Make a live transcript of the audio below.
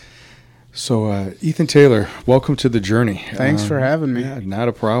So, Ethan Taylor, welcome to the journey. Thanks for having me. Yeah, not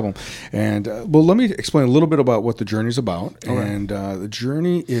a problem. And well, let me explain a little bit about what the journey's about. Okay. And the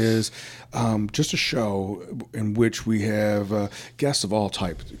journey is just a show in which we have guests of all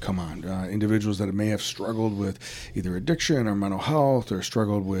types come on. Individuals that may have struggled with either addiction or mental health, or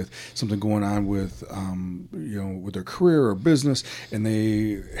struggled with something going on with with their career or business, and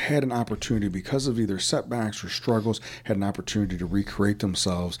they had an opportunity because of either setbacks or struggles, had an opportunity to recreate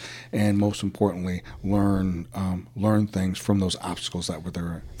themselves, and most importantly, learn things from those obstacles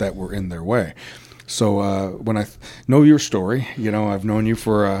that were in their way. So when I know your story, I've known you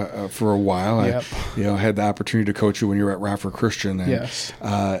for a while. Yep. I had the opportunity to coach you when you were at Radford Christian. And, Yes.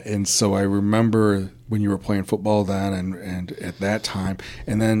 And so I remember when you were playing football then, and at that time,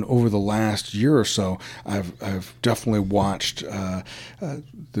 and then over the last year or so, I've definitely watched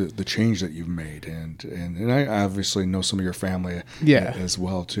the change that you've made, and I obviously know some of your family as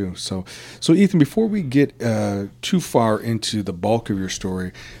well too. So Ethan, before we get too far into the bulk of your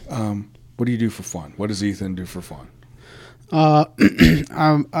story, what do you do for fun? What does Ethan do for fun? For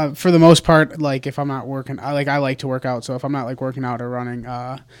the most part, like if I'm not working, I like to work out. So if I'm not like working out or running,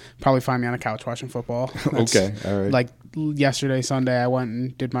 probably find me on the couch watching football. Okay, all right. Like yesterday, Sunday, I went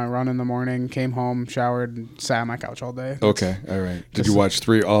and did my run in the morning, came home, showered, and sat on my couch all day. Okay, all right. Did you watch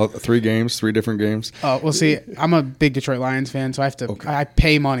three different games? Oh, well, see, I'm a big Detroit Lions fan, so I have to. Okay. I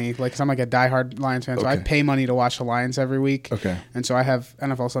pay money, like, 'cause I'm like a diehard Lions fan, so I Okay. pay money to watch the Lions every week. Okay. And so I have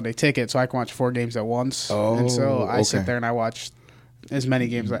NFL Sunday ticket, so I can watch 4 games at once. Oh, and so I okay. sit there and I watch as many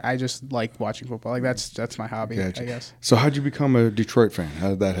games. I just like watching football. Like that's my hobby, Gotcha. I guess. So how'd you become a Detroit fan? How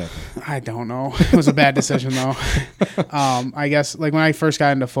did that happen? I don't know. It was a bad decision though. I guess like when I first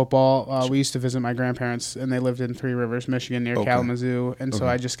got into football, we used to visit my grandparents, and they lived in Three Rivers, Michigan, near Okay. Kalamazoo. And so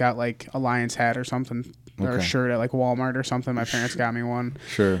Okay. I just got like a Lions hat or something, or a Okay. shirt at like Walmart or something. My parents got me one.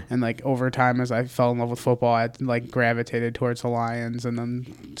 Sure. And like over time, as I fell in love with football, I like gravitated towards the Lions, and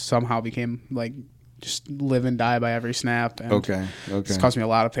then somehow became like just live and die by every snap. And Okay. It's caused me a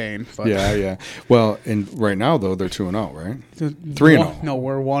lot of pain. But Yeah. Well, and right now though they're 2-0, right? 3-0. No,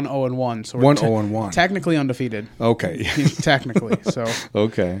 we're 1-0-1. So we're 1-0-1. technically undefeated. Okay. Technically. So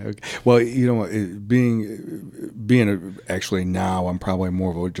Okay. Well, being actually now, I'm probably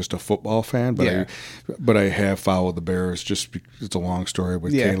more of just a football fan, but I have followed the Bears. It's a long story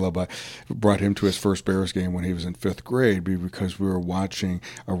with Caleb. I brought him to his first Bears game when he was in 5th grade because we were watching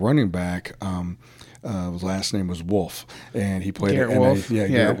a running back. His last name was Wolf, and he played Garrett at Wolf. NIU.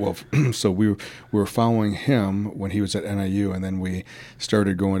 Garrett Wolf. So we were following him when he was at NIU, and then we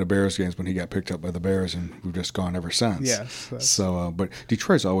started going to Bears games when he got picked up by the Bears, and we've just gone ever since. Yes. So, but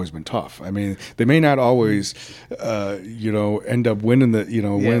Detroit's always been tough. I mean, they may not always, end up winning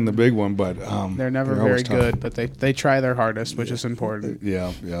winning the big one, but they're never very good, but they try their hardest, which is important.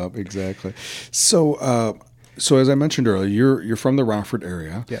 Yeah, exactly. So as I mentioned earlier, you're from the Rockford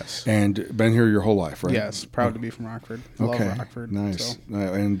area. Yes. And been here your whole life, right? Yes, proud to be from Rockford. Love Rockford. Nice. So.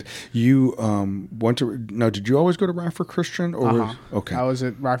 And you went to now? Did you always go to Rockford Christian? Or okay, I was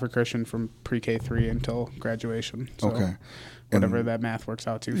at Rockford Christian from pre-K 3 until graduation. So okay. Whatever that math works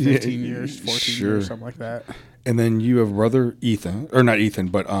out to, 15 years, 14 years, something like that. And then you have brother Ethan, or not Ethan,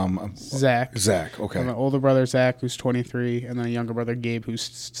 but Zach. Zach, okay. I have an older brother, Zach, who's 23, and then a younger brother, Gabe,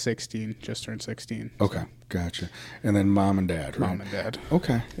 who's 16, just turned 16. Okay, gotcha. And then mom and dad, right? Mom and dad.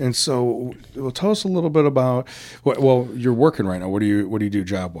 Okay. And so, well, tell us a little bit about. Well, you're working right now. What do you do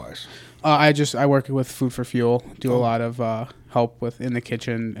job wise? I work with Food for Fuel. Do a lot of help with in the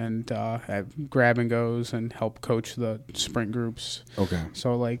kitchen and grab and goes and help coach the sprint groups. Okay.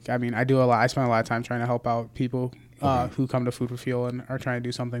 So I do a lot. I spend a lot of time trying to help out people who come to Food for Fuel and are trying to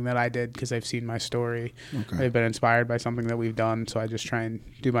do something that I did because they've seen my story. Okay. They've been inspired by something that we've done. So I just try and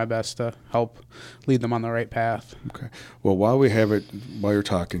do my best to help lead them on the right path. Okay. Well, while you're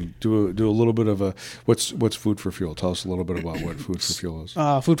talking, do a little bit of what's Food for Fuel? Tell us a little bit about what Food for Fuel is.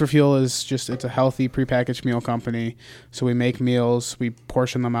 Food for Fuel is it's a healthy prepackaged meal company. So we make meals, we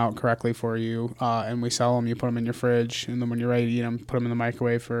portion them out correctly for you, and we sell them. You put them in your fridge, and then when you're ready to eat them, put them in the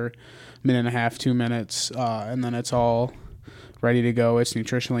microwave for a minute and a half, 2 minutes, and then it's all ready to go. It's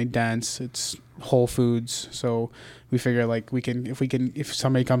nutritionally dense. It's whole foods. So we figure if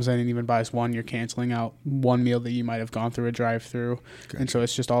somebody comes in and even buys one, you're canceling out one meal that you might have gone through a drive-through. Gotcha. And so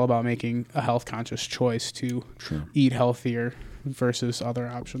it's just all about making a health-conscious choice to eat healthier versus other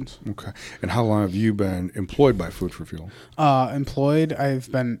options. Okay. And how long have you been employed by Food for Fuel? Employed,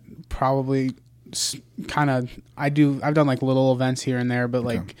 I've been probably I've done like little events here and there, but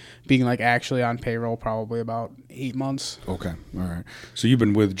being like actually on payroll probably about 8 months. Okay. All right. So you've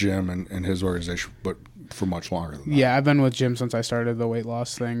been with Jim and his organization, but for much longer than that. Yeah, I've been with Jim since I started the weight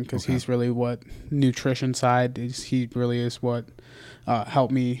loss thing because he's really what nutrition side is. He really is what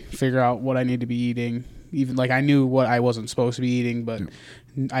helped me figure out what I need to be eating. Even like I knew what I wasn't supposed to be eating, but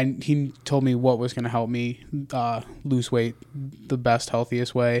he told me what was going to help me lose weight the best,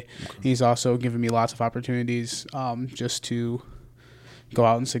 healthiest way. Okay. He's also given me lots of opportunities just to go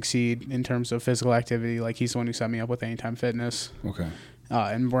out and succeed in terms of physical activity. Like he's the one who set me up with Anytime Fitness. Okay.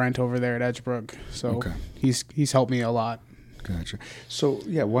 And Brent over there at Edgebrook. So he's helped me a lot. Gotcha. So,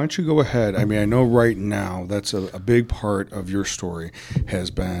 yeah, why don't you go ahead? I mean, I know right now that's a big part of your story has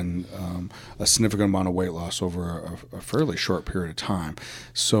been a significant amount of weight loss over a fairly short period of time.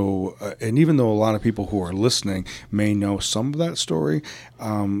 So, and even though a lot of people who are listening may know some of that story,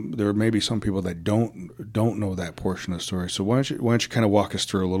 there may be some people that don't know that portion of the story. So, why don't you kind of walk us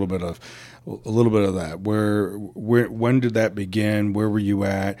through a little bit of that? When did that begin? Where were you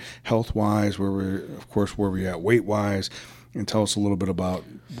at health-wise? Where were you at weight-wise? And tell us a little bit about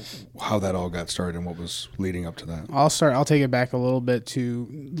how that all got started and what was leading up to that. I'll take it back a little bit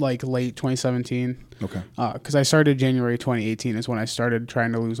to like late 2017. Okay. Because I started January 2018 is when I started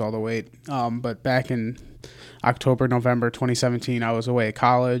trying to lose all the weight. But back in October, November 2017, I was away at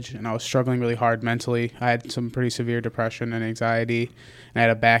college and I was struggling really hard mentally. I had some pretty severe depression and anxiety. And I had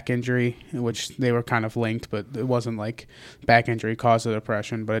a back injury, which they were kind of linked, but it wasn't like back injury caused the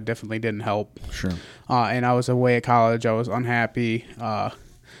depression, but it definitely didn't help. Sure. And I was away at college. I was unhappy. I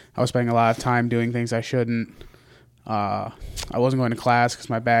was spending a lot of time doing things I shouldn't. I wasn't going to class because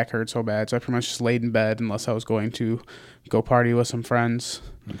my back hurt so bad, so I pretty much just laid in bed unless I was going to go party with some friends.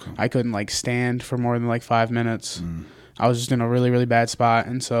 Okay. I couldn't like stand for more than like 5 minutes. I was just in a really, really bad spot,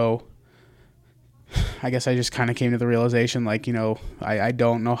 and so I guess I just kind of came to the realization, like, you know, I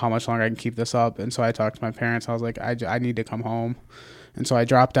don't know how much longer I can keep this up. And so I talked to my parents. I was like, I need to come home. And so I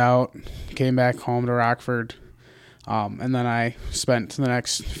dropped out, came back home to Rockford. And then I spent the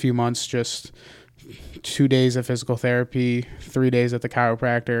next few months just 2 days of physical therapy, 3 days at the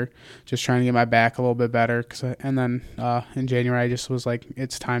chiropractor, just trying to get my back a little bit better. And then in January, I just was like,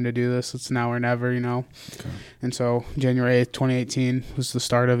 it's time to do this. It's now or never, you know. Okay. And so January 8th, 2018 was the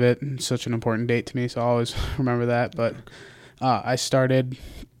start of it. It's such an important date to me, so I always remember that. But I started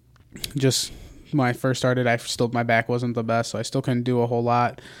just when I first started, my back wasn't the best, so I still couldn't do a whole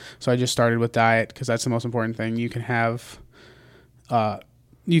lot. So I just started with diet because that's the most important thing. You can have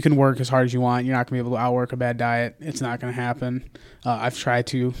you can work as hard as you want. You're not going to be able to outwork a bad diet. It's not going to happen. I've tried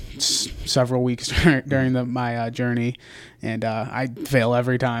to several weeks during my journey, and I fail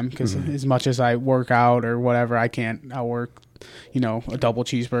every time because as much as I work out or whatever, I can't outwork, you know, a double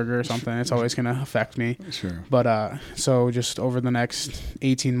cheeseburger or something. It's always going to affect me. Sure. But so just over the next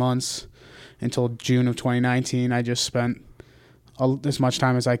 18 months until June of 2019, I just spent as much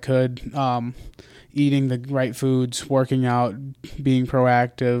time as I could eating the right foods, working out, being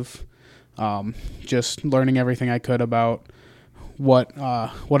proactive, just learning everything I could about what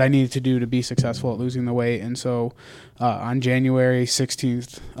I needed to do to be successful at losing the weight. And so on January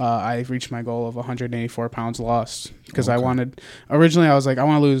 16th, I reached my goal of 184 pounds lost because I originally I was like, I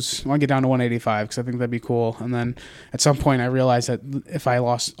want to get down to 185 because I think that'd be cool. And then at some point I realized that if I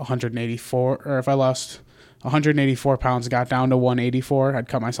lost 184 pounds, got down to 184, I'd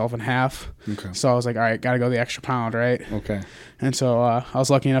cut myself in half. Okay. So I was like, all right, got to go the extra pound, right? Okay. And so I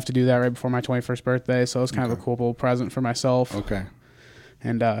was lucky enough to do that right before my 21st birthday. So it was kind of a cool little present for myself. Okay.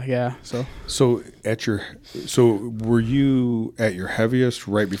 And yeah, so were you at your heaviest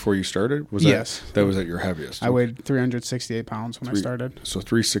right before you started? Yes. That was at your heaviest. I weighed 368 pounds when I started. So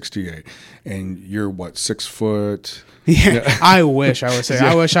 368, and you're what, 6 foot? Yeah. I wish I would say.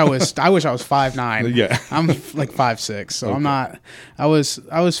 Yeah. I wish I was 5'9". Yeah. I'm like 5'6", so okay. I'm not. I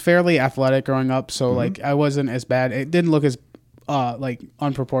was fairly athletic growing up, so like I wasn't as bad. It didn't look as like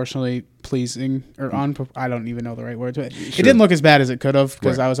unproportionately pleasing or I don't even know the right word to it. Sure. It didn't look as bad as it could have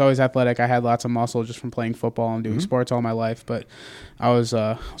because I was always athletic. I had lots of muscle just from playing football and doing sports all my life, but I was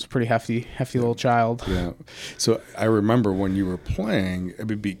a pretty hefty little child. Yeah. So I remember when you were playing, I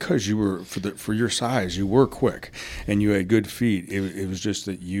mean, because you were for your size, you were quick and you had good feet. It was just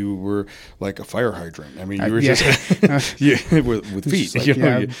that you were like a fire hydrant. I mean, you were just with feet, like, you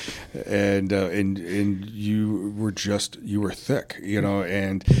know, and you were thick, you know,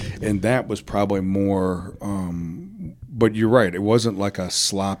 and that was probably more. But you're right. It wasn't like a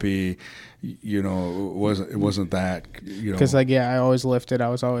sloppy. You know, it wasn't that, you know. Because, like, I always lifted. I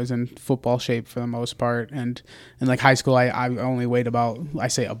was always in football shape for the most part. And in, like, high school, I only weighed about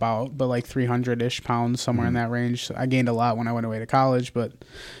 300-ish pounds, somewhere in that range. So I gained a lot when I went away to college. But,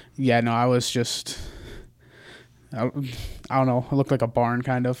 yeah, no, I was just I don't know. I looked like a barn,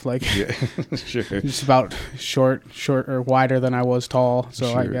 kind of like Yeah, sure. just about short or wider than I was tall.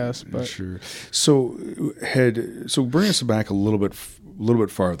 So Sure, I guess, but sure. So bring us back a little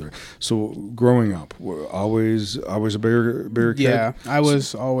bit farther. So growing up, always a bigger kid. yeah, I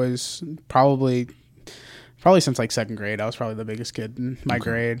was always probably since like second grade. I was probably the biggest kid in my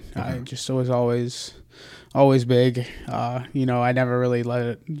grade. I just was always big. I never really let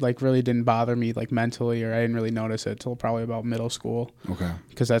it, like, really didn't bother me, like, mentally, or I didn't really notice it till probably about middle school. Okay.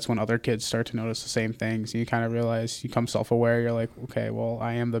 Because that's when other kids start to notice the same things. And you kind of realize, you become self-aware. You're like, okay, well,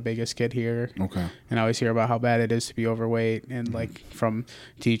 I am the biggest kid here. Okay. And I always hear about how bad it is to be overweight. And, like, from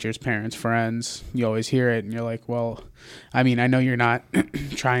teachers, parents, friends, you always hear it. And you're like, well, I mean, I know you're not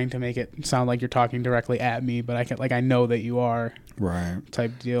trying to make it sound like you're talking directly at me, but I know that you are. Right.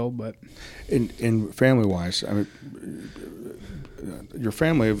 Type deal. But in family-wise, I mean, your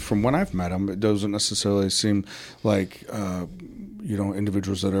family, from when I've met them, it doesn't necessarily seem like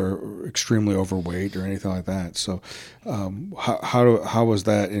individuals that are extremely overweight or anything like that. So, how was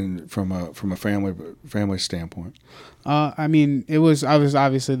that from a family standpoint? I mean, I was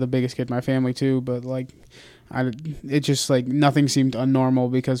obviously the biggest kid in my family too, but like, it just, like, nothing seemed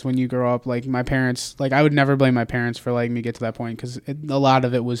unnormal, because when you grow up, like, my parents, like, I would never blame my parents for letting me get to that point, because a lot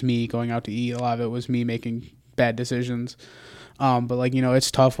of it was me going out to eat. A lot of it was me making bad decisions. But, like,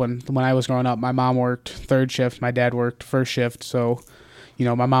 it's tough when I was growing up. My mom worked third shift, my dad worked first shift, so,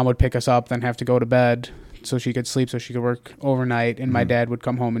 my mom would pick us up, then have to go to bed so she could sleep, so she could work overnight, and my dad would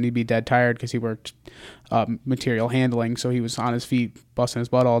come home and he'd be dead tired because he worked material handling, so he was on his feet busting his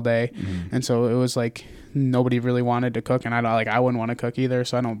butt all day. And so it was like nobody really wanted to cook, and I wouldn't want to cook either,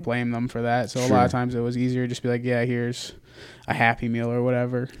 so I don't blame them for that. So a lot of times it was easier to just be like, yeah, here's a Happy Meal or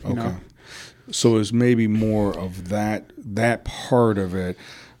whatever, you know. So it was maybe more of that part of it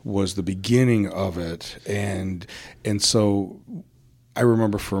was the beginning of it, and so I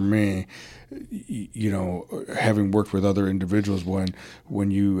remember for me, having worked with other individuals,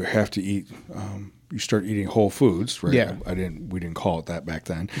 when you have to eat, you start eating whole foods, right? Yeah. We didn't call it that back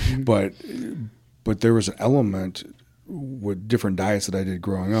then, but there was an element with different diets that I did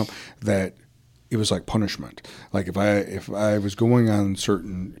growing up that it was like punishment. Like if I was going on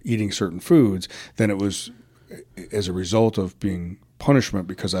eating certain foods, then it was as a result of being punishment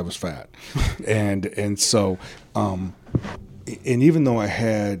because I was fat, and so. And even though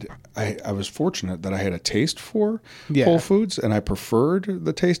I was fortunate that I had a taste for Whole Foods, and I preferred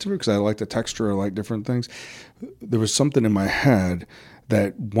the taste of it because I like the texture, I like different things. There was something in my head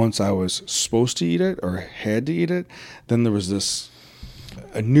that once I was supposed to eat it or had to eat it, then there was this,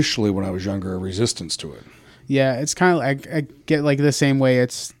 initially when I was younger, a resistance to it. Yeah, it's kind of like, I get like the same way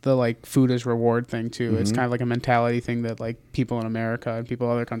it's the like food is reward thing too. It's kind of like a mentality thing that like people in America and people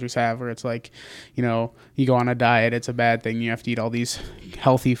in other countries have, where it's like, you go on a diet, it's a bad thing. You have to eat all these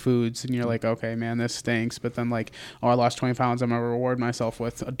healthy foods, and you're like, okay, man, this stinks. But then like, I lost 20 pounds, I'm going to reward myself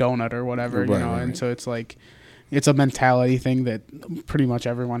with a donut or whatever, right. And so it's like, it's a mentality thing that pretty much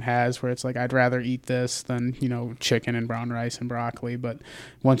everyone has, where it's like, I'd rather eat this than, chicken and brown rice and broccoli. But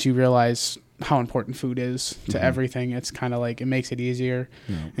once you realize how important food is to everything, it's kind of like, it makes it easier.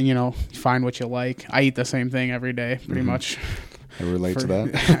 And you find what you like. I eat the same thing every day pretty much. I relate to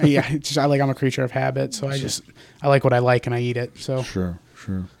that. Yeah, it's just, I'm a creature of habit, so I like what I like and I eat it. So sure.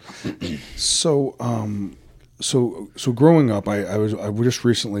 So growing up, I just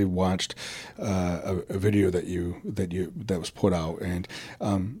recently watched a video that was put out, and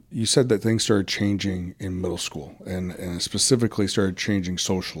you said that things started changing in middle school, and specifically started changing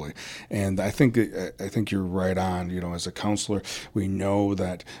socially. And I think you're right on. As a counselor, we know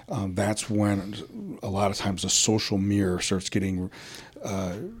that that's when a lot of times the social mirror starts getting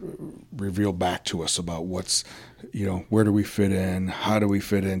revealed back to us about what's, where do we fit in, how do we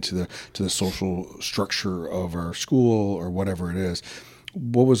fit into the social structure of our school or whatever it is.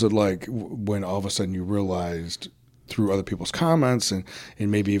 What was it like when all of a sudden you realized through other people's comments and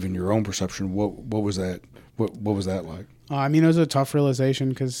maybe even your own perception, what was that? What was that like? I mean, it was a tough realization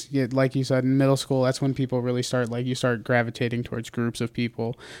because, like you said, in middle school, that's when people really you start gravitating towards groups of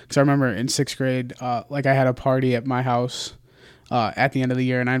people. Because I remember in sixth grade, I had a party at my house at the end of the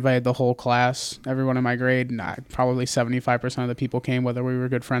year, and I invited the whole class, everyone in my grade, and probably 75% of the people came, whether we were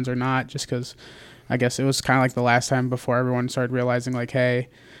good friends or not, just because I guess it was kind of like the last time before everyone started realizing, like, hey,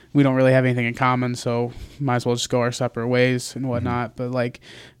 we don't really have anything in common, so might as well just go our separate ways and whatnot. But, like,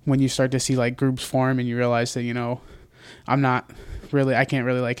 when you start to see, like, groups form and you realize that, I can't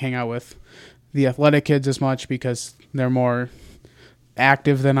really, like, hang out with the athletic kids as much because they're more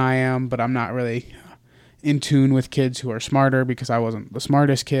active than I am, but I'm not really in tune with kids who are smarter because I wasn't the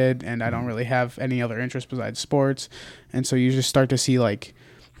smartest kid and I don't really have any other interests besides sports. And so you just start to see like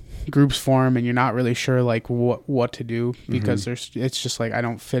groups form and you're not really sure like what to do because it's just like I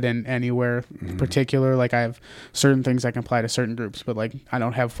don't fit in anywhere particular. Like I have certain things I can apply to certain groups, but like I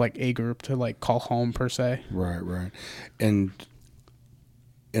don't have like a group to like call home per se. Right. And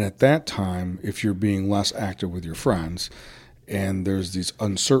at that time, if you're being less active with your friends and there's this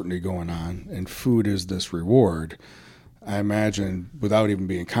uncertainty going on and food is this reward, I imagine without even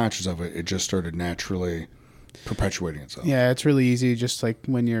being conscious of it, it just started naturally perpetuating itself. Yeah, it's really easy just like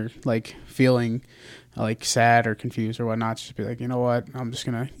when you're like feeling like sad or confused or whatnot, just be like, you know what, I'm just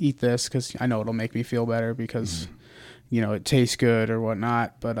going to eat this because I know it'll make me feel better because, you know, it tastes good or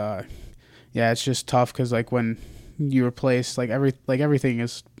whatnot. But yeah, it's just tough because like when you replace everything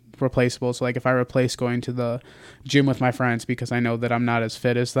is replaceable. So like if I replace going to the gym with my friends because I know that I'm not as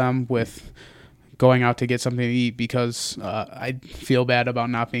fit as them with going out to get something to eat because I feel bad about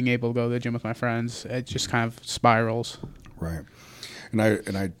not being able to go to the gym with my friends, it just kind of spirals. Right. And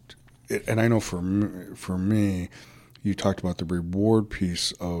I know for me, you talked about the reward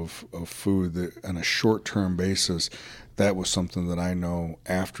piece of food that on a short-term basis, that was something that I know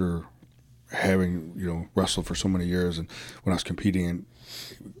after having, you know, wrestled for so many years and when I was competing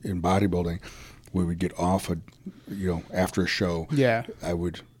in bodybuilding, we would get off after a show. Yeah.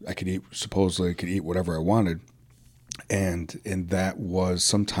 I could eat whatever I wanted. And that was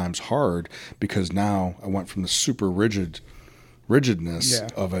sometimes hard because now I went from the super rigidness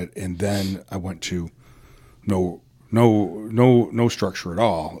of it, and then I went to no structure at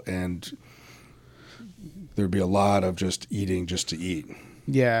all, and there'd be a lot of just eating just to eat.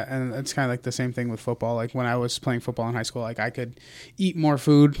 Yeah, and it's kind of like the same thing with football. Like when I was playing football in high school, like I could eat more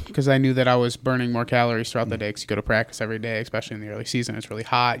food because I knew that I was burning more calories throughout the day because you go to practice every day, especially in the early season. It's really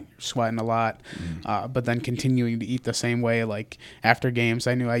hot. You're sweating a lot. But then continuing to eat the same way, like after games,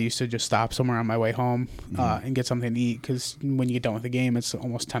 I knew I used to just stop somewhere on my way home and get something to eat because when you get done with the game, it's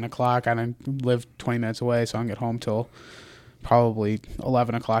almost 10 o'clock. I don't live 20 minutes away, so I don't get home till probably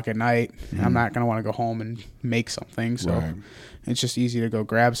 11 o'clock at night. I'm not going to want to go home and make something. So it's just easy to go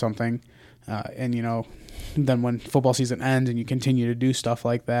grab something. And, you know, then when football season ends and you continue to do stuff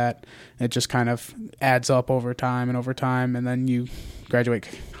like that, it just kind of adds up over time. And then you graduate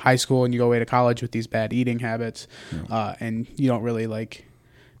high school and you go away to college with these bad eating habits. And you don't really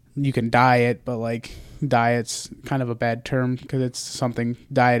you can diet, but like diet's kind of a bad term because it's something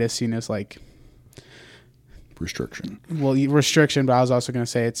diet is seen as like restriction. Well, restriction, but I was also going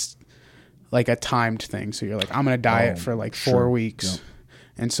to say it's like a timed thing. So you're like, I'm going to diet for like 4 weeks. Yep.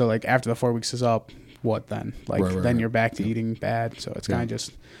 And so like after the 4 weeks is up, what then? Like then you're back to eating bad. So it's kind of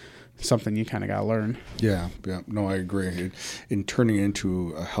just something you kind of got to learn. Yeah. No, I agree. In turning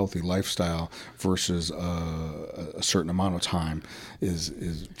into a healthy lifestyle versus a certain amount of time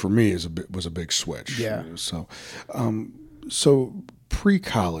is for me was a big switch. Yeah. So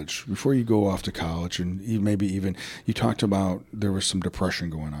pre-college, before you go off to college, and maybe even you talked about there was some depression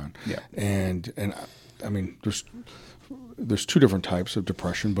going on. Yeah. And I mean, there's two different types of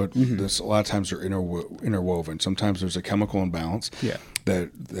depression, but a lot of times they're interwoven. Sometimes there's a chemical imbalance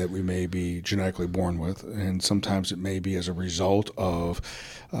that we may be genetically born with, and sometimes it may be as a result of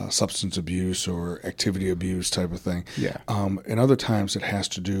substance abuse or activity abuse type of thing. Yeah. And other times it has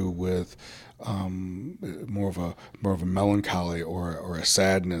to do with more of a melancholy or a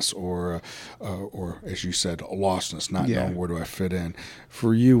sadness or as you said, a lostness, not knowing where do I fit in.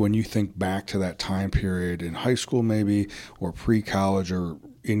 For you, when you think back to that time period in high school maybe or pre-college or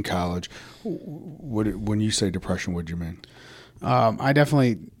in college, when you say depression, what do you mean? I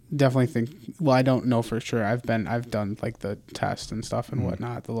definitely think, well, I don't know for sure. I've done like the test and stuff and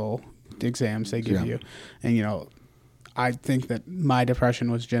whatnot, the little exams they give you, and you know, I think that my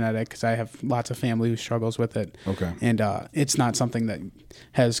depression was genetic because I have lots of family who struggles with it. Okay. And it's not something that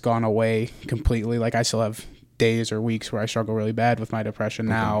has gone away completely. Like I still have days or weeks where I struggle really bad with my depression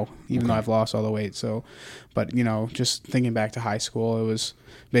now, even though I've lost all the weight. So, but you know, just thinking back to high school, it was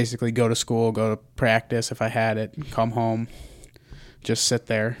basically go to school, go to practice if I had it, come home, just sit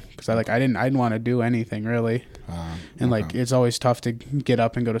there because I didn't want to do anything really. And like it's always tough to get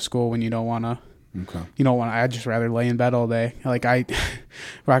up and go to school when you don't want to. Okay. You know, I'd just rather lay in bed all day. Like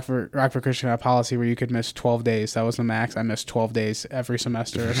Rockford Christian had a policy where you could miss 12 days. That was the max. I missed 12 days every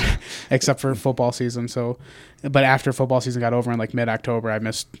semester except for football season. So, but after football season got over in like mid-October, I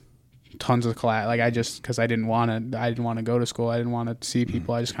missed tons of class. Like because I didn't want to go to school. I didn't want to see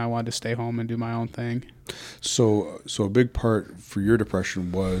people. I just kind of wanted to stay home and do my own thing. So a big part for your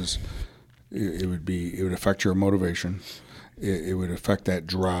depression was it would affect your motivation. it would affect that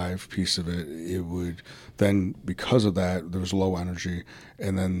drive piece of it. It would then, because of that, there was low energy,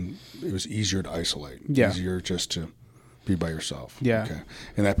 and then it was easier to isolate. Yeah. Easier just to be by yourself. Yeah. Okay.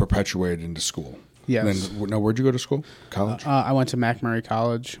 And that perpetuated into school. Yes. And then, now, where'd you go to school? College? I went to McMurray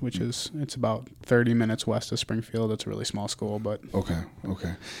College, which it's about 30 minutes west of Springfield. It's a really small school, but Okay.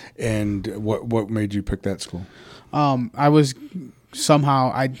 And what made you pick that school? I was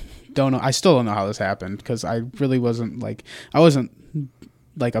somehow, I don't know, I still don't know how this happened, because I really wasn't like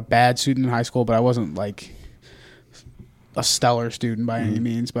a bad student in high school, but I wasn't like a stellar student by any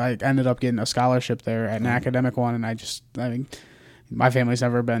means. But I ended up getting a scholarship there at an academic one, and I mean, my family's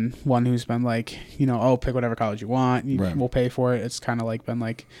never been one who's been like, pick whatever college you want, Right. we'll pay for it. It's kind of like been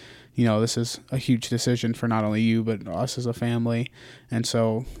like, this is a huge decision for not only you but us as a family. And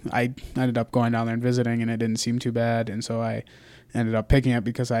so I ended up going down there and visiting, and it didn't seem too bad, and so I ended up picking it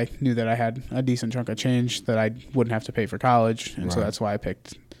because I knew that I had a decent chunk of change that I wouldn't have to pay for college, and so Right. that's why I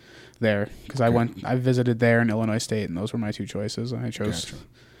picked there, because Okay. I visited there in Illinois State, and those were my two choices, and I chose Gotcha.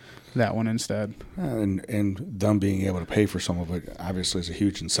 that one instead. And them being able to pay for some of it obviously is a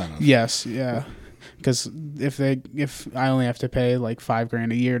huge incentive. Yes, yeah. Because if I only have to pay like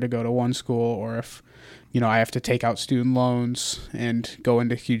 $5,000 a year to go to one school, or if I have to take out student loans and go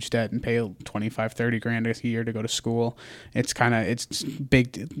into huge debt and pay $25,000-$30,000 a year to go to school, it's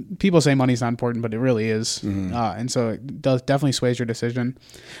big. People say money's not important, but it really is. Mm-hmm. And so it definitely sways your decision.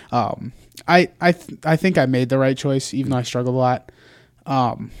 I think I made the right choice, even though I struggled a lot.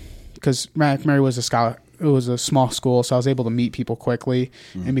 Because McMurray was it was a small school, so I was able to meet people quickly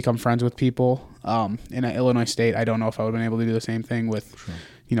and become friends with people. And at Illinois State, I don't know if I would have been able to do the same thing with,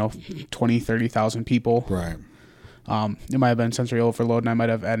 20, 30,000 people. Right. It might have been sensory overload, and I might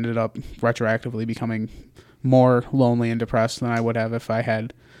have ended up retroactively becoming more lonely and depressed than I would have if I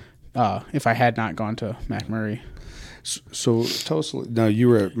had not gone to McMurray. So tell us, now you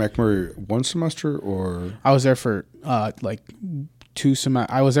were at McMurray one semester, or? I was there for I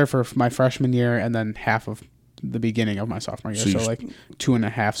was there for my freshman year, and then half of the beginning of my sophomore year, so like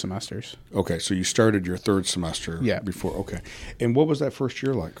 2.5 semesters. Okay, so you started your third semester before. Okay. And what was that first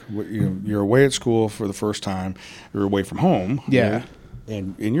year like? You're away at school for the first time. You're away from home. Yeah.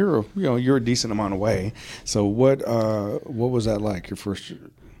 Right? And you're a decent amount away. So what was that like, your first year?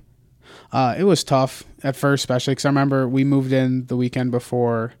 It was tough at first, especially because I remember we moved in the weekend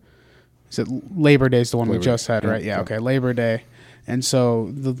before. Is it Labor Day? Is the one we just had, right? Yeah. Okay, Labor Day. And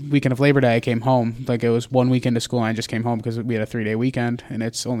so the weekend of Labor Day, I came home. Like, it was one weekend to school, and I just came home because we had a 3-day weekend, and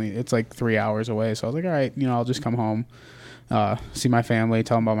it's like 3 hours away. So I was like, all right, I'll just come home, see my family,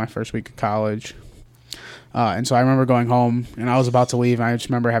 tell them about my first week of college. And so I remember going home, and I was about to leave, and I just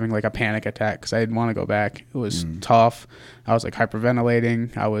remember having like a panic attack because I didn't want to go back. It was tough. I was like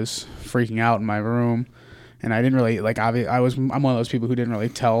hyperventilating. I was freaking out in my room. And I didn't really I'm one of those people who didn't really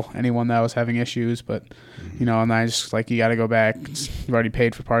tell anyone that I was having issues, but and I just like, you got to go back. You've already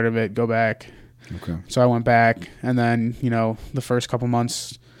paid for part of it. Go back. Okay. So I went back, and then the first couple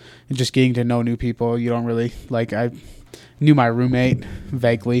months, just getting to know new people. You don't really I knew my roommate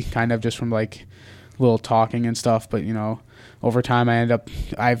vaguely, kind of just from like little talking and stuff, but over time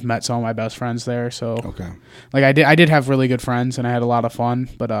I've met some of my best friends there. So okay. Like I did have really good friends, and I had a lot of fun,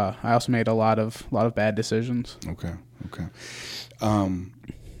 but I also made a lot of bad decisions. Okay.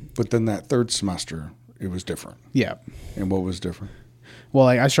 But then that third semester, it was different. Yeah. And what was different? Well,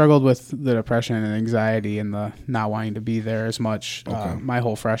 I struggled with the depression and anxiety and the not wanting to be there as much my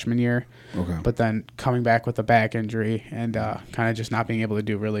whole freshman year. Okay. But then coming back with a back injury and kind of just not being able to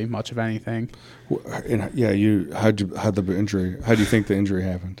do really much of anything. And how do you think the injury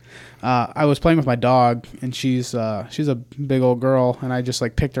happened? I was playing with my dog, and she's a big old girl, and I just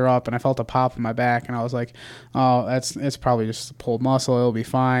like picked her up, and I felt a pop in my back, and I was like, oh, it's probably just a pulled muscle. It'll be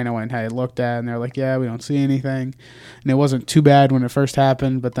fine. I went and had it looked at, and they're like, yeah, we don't see anything. And it wasn't too bad when it first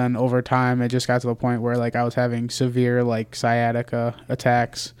happened, but then over time it just got to the point where like I was having severe like sciatica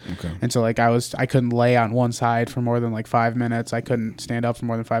attacks. Okay. And so like I couldn't lay on one side for more than like 5 minutes. I couldn't stand up for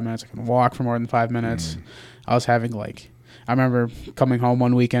more than 5 minutes. I couldn't walk for more than 5 minutes. I was having I remember coming home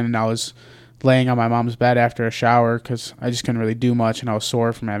one weekend, and I was laying on my mom's bed after a shower because I just couldn't really do much, and I was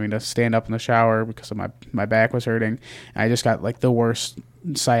sore from having to stand up in the shower because of my back was hurting. And I just got like the worst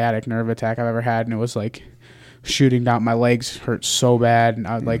sciatic nerve attack I've ever had, and it was like shooting down. My legs hurt so bad, and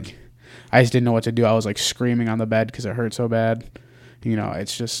I just didn't know what to do. I was like screaming on the bed because it hurt so bad.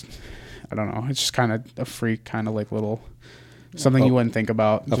 It's just, I don't know. It's just kind of a freak, kind of like little something you wouldn't think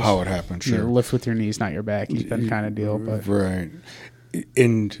about. Of just, how it happened, sure. Lift with your knees, not your back, even kind of deal. But right.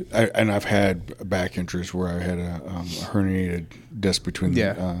 And I've had back injuries where I had a herniated disc between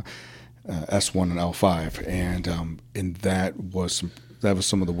S1 and L5, and that was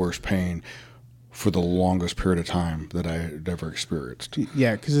some of the worst pain for the longest period of time that I had ever experienced.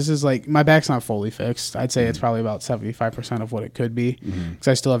 Yeah, because this is like, my back's not fully fixed. I'd say it's probably about 75% of what it could be. Because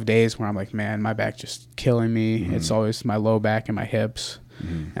I still have days where I'm like, man, my back's just killing me. It's always my low back and my hips.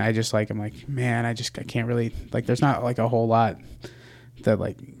 And I just like, I'm like, man, I can't really, like, there's not like a whole lot that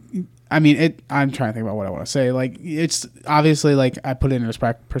like, I mean, I'm trying to think about what I want to say. Like, it's obviously, like, I put it in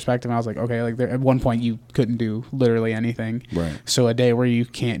perspective, and I was like, okay, like, at one point you couldn't do literally anything. Right. So a day where you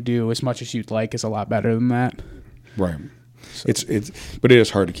can't do as much as you'd like is a lot better than that. Right. So. But it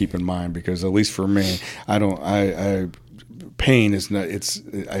is hard to keep in mind because, at least for me, pain is not.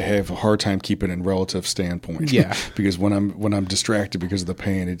 I have a hard time keeping it in relative standpoint. Yeah. Because when I'm distracted because of the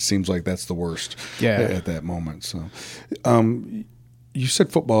pain, it seems like that's the worst. Yeah. At that moment. So, you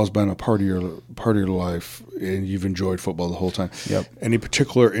said football has been a part of your life, and you've enjoyed football the whole time. Yep. Any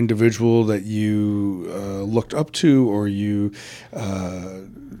particular individual that you looked up to, or you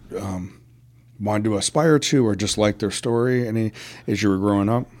wanted to aspire to, or just liked their story? Any as you were growing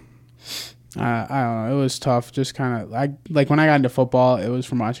up? I don't know. It was tough. Just kind of, like when I got into football, it was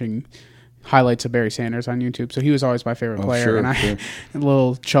from watching highlights of Barry Sanders on YouTube. So he was always my favorite player. Sure, and sure.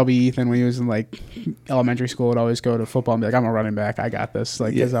 Little chubby Ethan, when he was in like elementary school, would always go to football and be like, I'm a running back. I got this.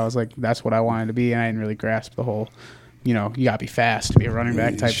 Like, because I was like, that's what I wanted to be. And I didn't really grasp the whole, you got to be fast to be a running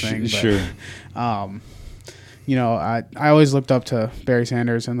back type thing. But, sure. I always looked up to Barry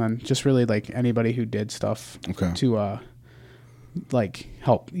Sanders, and then just really like anybody who did stuff to like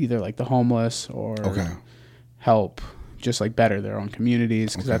help either like the homeless or help just like better their own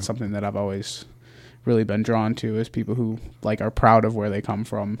communities, because that's something that I've always really been drawn to, is people who like are proud of where they come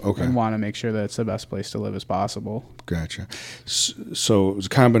from and want to make sure that it's the best place to live as possible. Gotcha. So it was a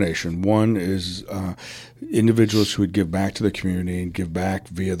combination. One is individuals who would give back to the community and give back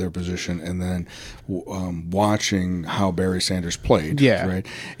via their position, and then watching how Barry Sanders played. Yeah. Right.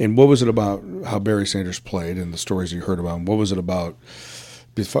 And what was it about how Barry Sanders played and the stories you heard about him? What was it about,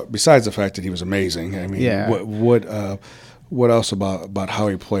 besides the fact that he was amazing? I mean, what else about how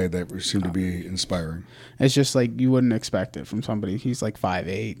he played that seemed to be inspiring? It's just like you wouldn't expect it from somebody. He's like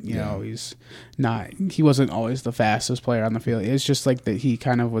 5'8", you know, he wasn't always the fastest player on the field. It's just like that he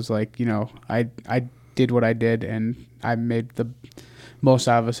kind of was like, I did what I did, and I made the most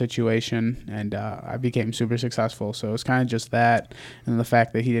out of a situation, and I became super successful. So it's kind of just that, and the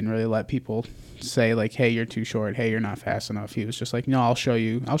fact that he didn't really let people say like, hey, you're too short, hey, you're not fast enough. He was just like, no, I'll show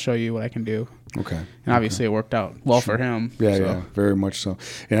you what I can do. Okay. And obviously it worked out well for him. Yeah, very much so.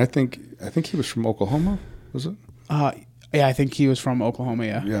 And I think he was from Oklahoma, was it? Yeah, I think he was from Oklahoma,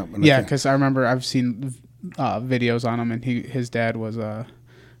 yeah. Yeah, because I remember I've seen videos on him, and his dad was a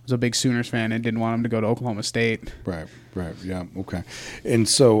big Sooners fan and didn't want him to go to Oklahoma State. Right, yeah, okay. And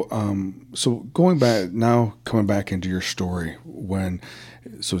so coming back into your story,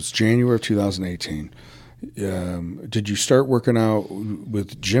 so it's January of 2018. Did you start working out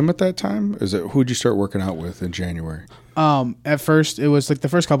with Jim at that time? Who'd you start working out with in January? At first, it was like the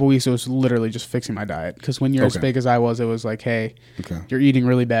first couple of weeks, it was literally just fixing my diet. Because when you're as big as I was, it was like, hey, you're eating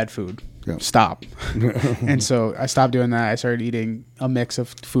really bad food. Yep. Stop. And so I stopped doing that. I started eating a mix of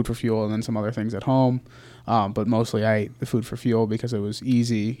food for fuel and then some other things at home. But mostly I ate the food for fuel because it was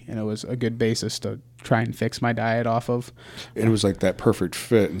easy and it was a good basis to try and fix my diet off of. And it was like that perfect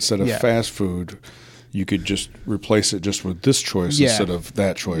fit. Instead of fast food, you could just replace it just with this choice instead of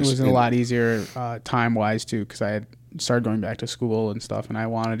that choice. It was a lot easier time-wise, too, because I had started going back to school and stuff, and I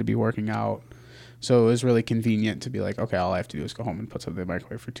wanted to be working out. So it was really convenient to be like, okay, all I have to do is go home and put something in the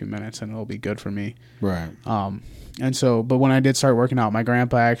microwave for 2 minutes, and it'll be good for me. Right. And so, but when I did start working out, my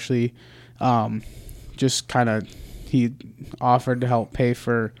grandpa actually just kind of, he offered to help pay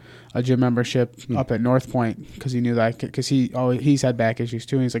for a gym membership up at North Point, because he knew that because he's had back issues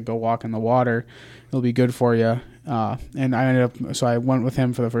too. And he's like, go walk in the water, it'll be good for you. And I went with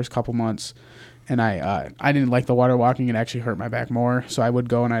him for the first couple months, and I didn't like the water walking. It actually hurt my back more. So I would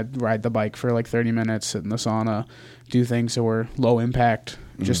go and I'd ride the bike for like 30 minutes, sit in the sauna, do things that were low impact,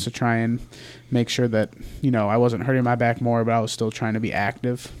 just to try and make sure that, I wasn't hurting my back more, but I was still trying to be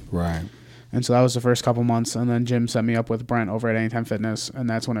active. Right. And so that was the first couple months, and then Jim set me up with Brent over at Anytime Fitness, and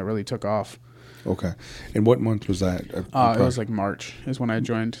that's when it really took off. Okay. And what month was that? It was like March is when I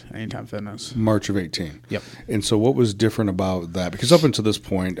joined Anytime Fitness. March of 18. Yep. And so what was different about that? Because up until this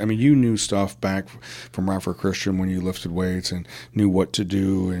point, I mean, you knew stuff back from Rockford Christian when you lifted weights and knew what to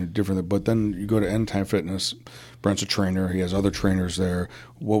do and different. But then you go to Anytime Fitness, Brent's a trainer. He has other trainers there.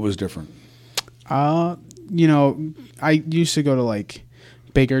 What was different? I used to go to like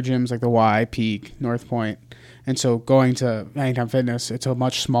bigger gyms like the Y, Peak, North Point, And so going to Anytime Fitness, it's a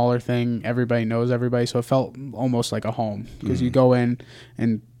much smaller thing. Everybody knows everybody. So it felt almost like a home because you go in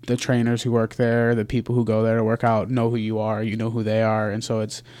and the trainers who work there, the people who go there to work out know who you are, you know who they are. And so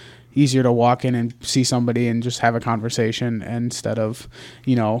it's easier to walk in and see somebody and just have a conversation instead of,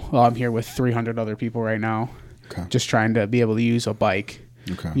 well, I'm here with 300 other people right now, just trying to be able to use a bike.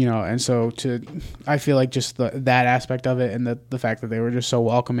 And so I feel like just that aspect of it and the fact that they were just so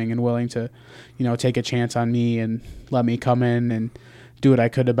welcoming and willing to, take a chance on me and let me come in and do what I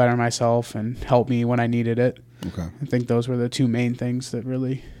could to better myself and help me when I needed it. I think those were the two main things that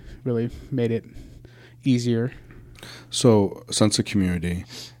really, really made it easier. So a sense of community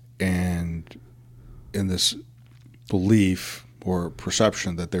and in this belief or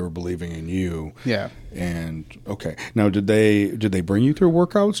perception that they were believing in you. Yeah. And now did they bring you through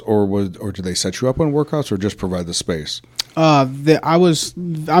workouts or did they set you up on workouts or just provide the space? I've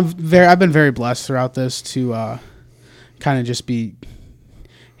been very blessed throughout this to kind of just be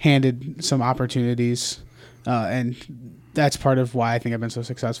handed some opportunities, and that's part of why I think I've been so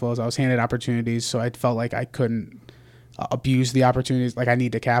successful. Is I was handed opportunities, so I felt like I couldn't abuse the opportunities. Like I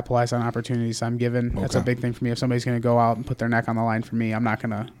need to capitalize on opportunities I'm given. That's a big thing for me. If somebody's going to go out and put their neck on the line for me, I'm not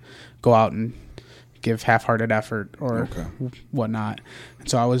going to go out and give half-hearted effort or whatnot. And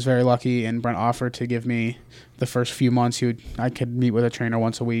so I was very lucky, and Brent offered to give me the first few months. I could meet with a trainer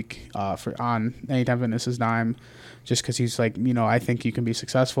once a week on Anytime Fitness's dime, just because he's like, I think you can be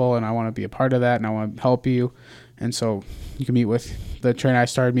successful, and I want to be a part of that, and I want to help you. And so you can meet with the trainer I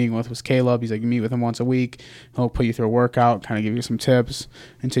started meeting with was Caleb. He's like, you meet with him once a week. He'll put you through a workout, kind of give you some tips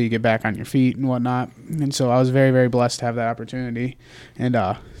until you get back on your feet and whatnot. And so I was very, very blessed to have that opportunity. And,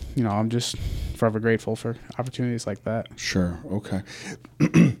 I'm just forever grateful for opportunities like that. Sure. Okay.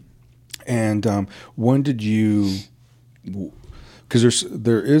 And when did you, because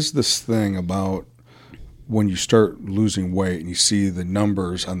there is this thing about when you start losing weight and you see the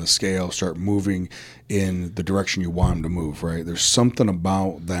numbers on the scale start moving in the direction you want them to move, right? There's something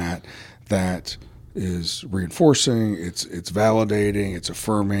about that is reinforcing, it's validating, it's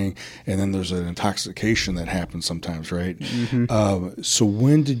affirming, and then there's an intoxication that happens sometimes, right? So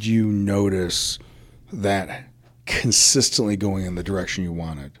when did you notice that consistently going in the direction you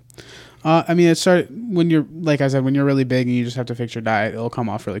wanted? It started when you're, like I said, when you're really big and you just have to fix your diet, it'll come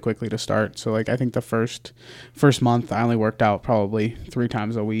off really quickly to start. So like, I think the first month I only worked out probably 3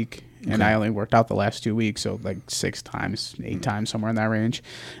 times a week, and I only worked out the last 2 weeks. So like 6 times, 8 times, somewhere in that range.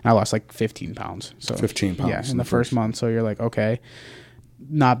 And I lost like 15 pounds. So 15 pounds. Yeah. In the first month. So you're like, okay,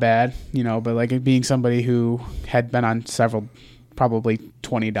 not bad, but like being somebody who had been on several, probably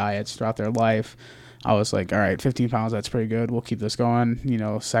 20 diets throughout their life, I was like, all right, 15 pounds, that's pretty good. We'll keep this going.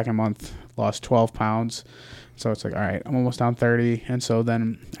 Second month, lost 12 pounds. So it's like, all right, I'm almost down 30. And so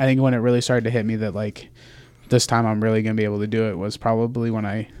then I think when it really started to hit me that, like, this time I'm really going to be able to do it was probably when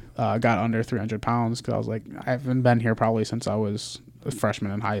I got under 300 pounds, because I was like, I haven't been here probably since I was a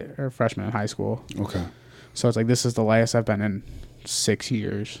freshman in high school. Okay. So it's like, this is the last I've been in 6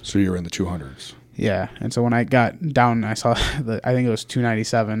 years. So you're in the 200s. Yeah, and so when I got down, I saw I think it was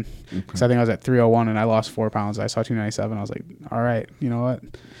 297. So I think I was at 301 and I lost 4 pounds. I saw 297. I was like, all right, you know what?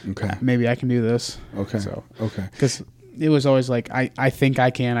 Okay, maybe I can do this. Okay. So because it was always like I think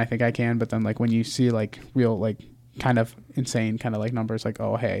I can, but then like when you see like real like kind of insane kind of like numbers like,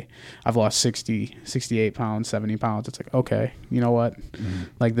 oh hey, I've lost 60, 68 pounds, 70 pounds. It's like, okay, you know what?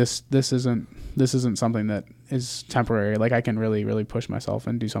 Like this isn't something that is temporary. Like I can really, really push myself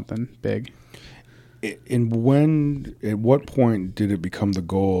and do something big. And at what point did it become the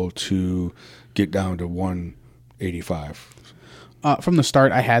goal to get down to 185? From the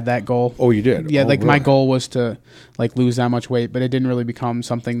start, I had that goal. Oh, you did? Yeah, really? My goal was to like lose that much weight, but it didn't really become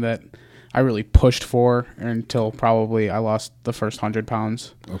something that I really pushed for until probably I lost the first 100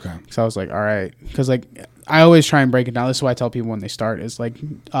 pounds. Okay. So I was like, all right, because like I always try and break it down. This is what I tell people when they start is like,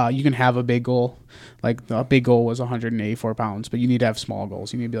 you can have a big goal. Like a big goal was 184 pounds, but you need to have small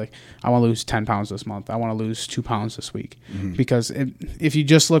goals. You need to be like, I want to lose 10 pounds this month. I want to lose 2 pounds this week. Because if you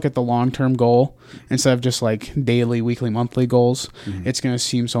just look at the long-term goal instead of just like daily, weekly, monthly goals, it's going to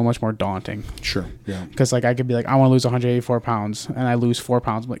seem so much more daunting. Sure. Yeah. Because like I could be like, I want to lose 184 pounds and I lose 4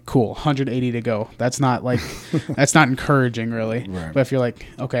 pounds. I'm like, cool, 180 to go. That's not like, that's not encouraging really. Right. But if you're like,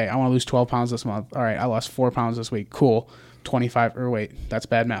 okay, I want to lose 12 pounds this month. All right, I lost 4 pounds this week. Cool. that's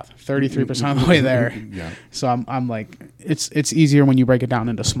bad math. 33% of the way there. Yeah. So I'm like, it's easier when you break it down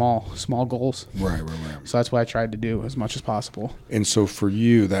into small goals. Right. So that's what I tried to do as much as possible. And so for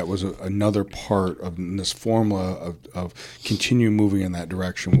you, that was another part of this formula of continue moving in that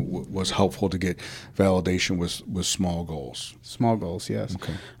direction was helpful to get validation with small goals. Small goals, yes.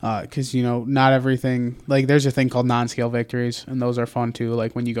 Okay. Because, not everything, like there's a thing called non-scale victories, and those are fun too,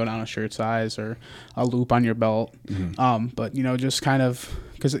 like when you go down a shirt size or a loop on your belt. Mm-hmm. But, just kind of,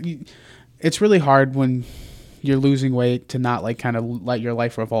 because it's really hard when you're losing weight to not like kind of let your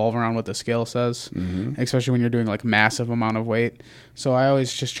life revolve around what the scale says, especially when you're doing like massive amount of weight. So I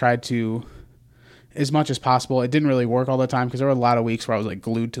always just tried to, as much as possible. It didn't really work all the time because there were a lot of weeks where I was like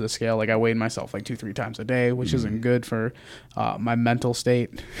glued to the scale. Like I weighed myself like 2-3 times a day, which isn't good for my mental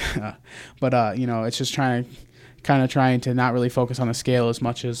state. But it's just trying to not really focus on the scale as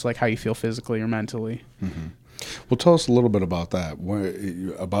much as like how you feel physically or mentally. Mm-hmm. Well, tell us a little bit about that,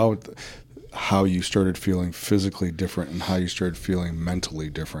 about how you started feeling physically different and how you started feeling mentally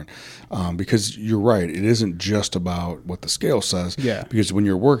different. Because you're right, it isn't just about what the scale says. Yeah. Because when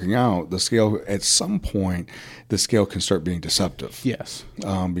you're working out, the scale, at some point, the scale can start being deceptive. Yes.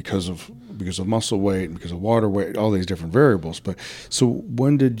 Because of muscle weight, because of water weight, all these different variables. But so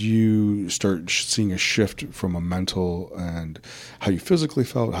when did you start seeing a shift from a mental and how you physically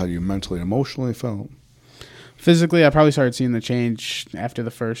felt, how you mentally and emotionally felt? Physically, I probably started seeing the change after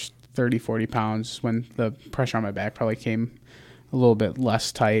the first 30, 40 pounds when the pressure on my back probably came a little bit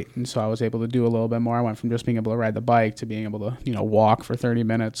less tight. And so I was able to do a little bit more. I went from just being able to ride the bike to being able to, walk for 30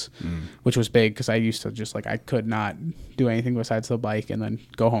 minutes, which was big because I used to just I could not do anything besides the bike and then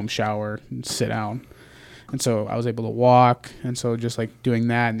go home, shower, and sit down. And so I was able to walk. And so just doing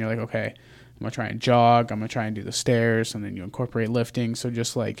that, and you're like, okay, I'm going to try and jog. I'm going to try and do the stairs. And then you incorporate lifting. So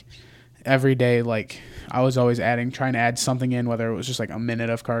just every day, I was always trying to add something in, whether it was just a minute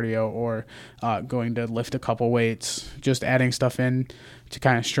of cardio or going to lift a couple weights, just adding stuff in to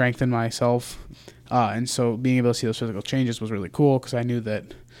kind of strengthen myself. And so being able to see those physical changes was really cool because I knew that,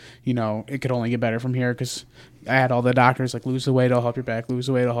 it could only get better from here because I had all the doctors lose the weight, it'll help your back, lose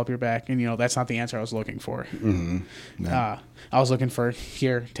the weight, it'll help your back. And, that's not the answer I was looking for. Mm-hmm. No. I was looking for,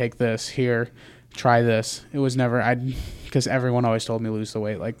 here, take this, here, try this. It was never, because everyone always told me lose the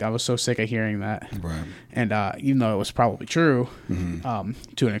weight. I was so sick of hearing that. Right. And even though it was probably true,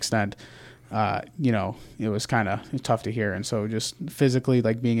 to an extent, it was kind of tough to hear. And so just physically,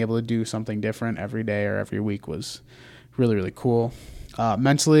 being able to do something different every day or every week was really, really cool.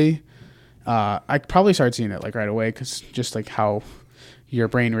 Mentally, I probably started seeing it right away because just how your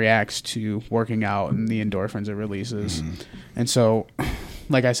brain reacts to working out and the endorphins it releases. Mm-hmm. And so,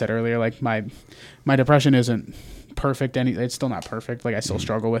 like I said earlier, my depression isn't perfect. It's still not perfect. I still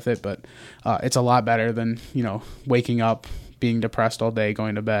struggle with it, but it's a lot better than, waking up, being depressed all day,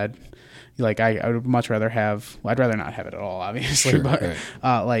 going to bed. I would much rather I'd rather not have it at all, obviously, sure, but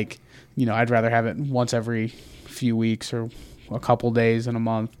right. I'd rather have it once every few weeks or a couple days in a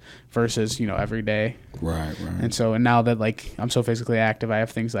month versus, every day. Right. And now that I'm so physically active, I have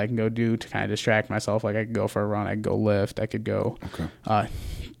things that I can go do to kind of distract myself. I could go for a run, I could go lift, I could go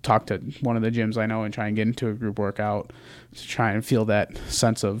talk to one of the gyms I know and try and get into a group workout to try and feel that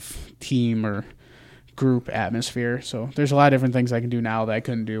sense of team or group atmosphere. So there's a lot of different things I can do now that I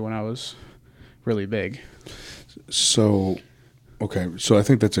couldn't do when I was really big. So I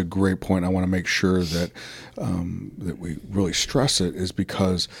think that's a great point. I want to make sure that that we really stress it is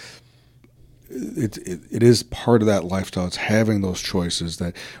because it is part of that lifestyle. It's having those choices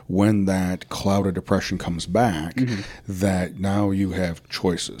that when that cloud of depression comes back, that now you have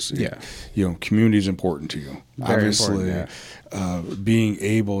choices. Yeah. Community is important to you. Very Obviously, important, yeah. Being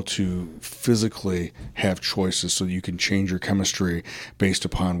able to physically have choices so you can change your chemistry based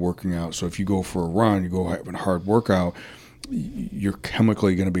upon working out. So if you go for a run, you go have a hard workout, you're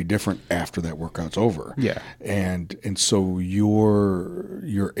chemically going to be different after that workout's over. Yeah. And so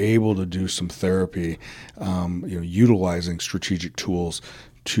you're able to do some therapy, utilizing strategic tools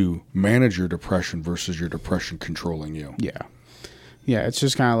to manage your depression versus your depression controlling you. Yeah. Yeah. It's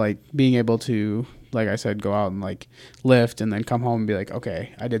just kind of being able to, like I said, go out and lift and then come home and be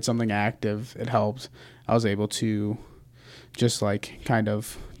okay, I did something active. It helped. I was able to just kind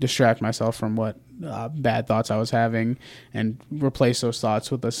of distract myself from what bad thoughts I was having and replace those thoughts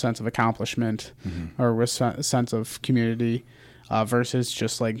with a sense of accomplishment or a sense of community versus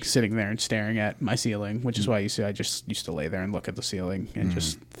just sitting there and staring at my ceiling, which is why I just used to lay there and look at the ceiling and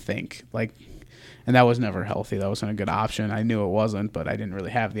just think and that was never healthy. That wasn't a good option. I knew it wasn't, but I didn't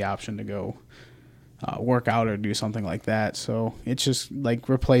really have the option to go work out or do something like that. So it's just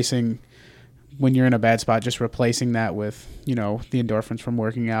replacing when you're in a bad spot, just replacing that with, the endorphins from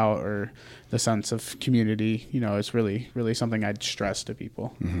working out or the sense of community, is really, really something I'd stress to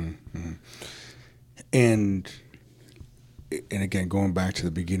people. And again, going back to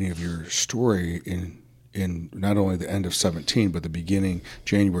the beginning of your story in not only the end of 17, but the beginning,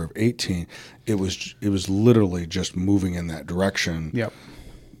 January of 18, it was literally just moving in that direction. Yep.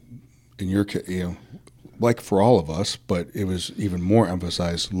 In your case, like for all of us, but it was even more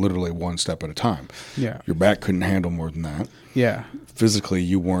emphasized, literally one step at a time. Yeah. Your back couldn't handle more than that. Yeah. Physically,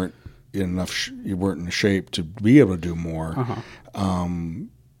 you weren't in shape to be able to do more.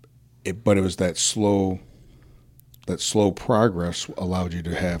 But it was that slow progress allowed you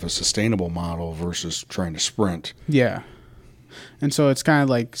to have a sustainable model versus trying to sprint. Yeah. And so it's kind of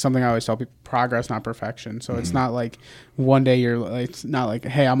like something I always tell people, progress, not perfection. So it's not like one day it's not like,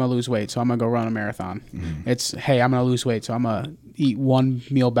 hey, I'm going to lose weight, so I'm going to go run a marathon. It's, hey, I'm going to lose weight, so I'm going to eat one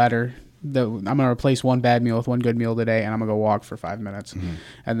meal better. I'm going to replace one bad meal with one good meal today, and I'm going to go walk for 5 minutes.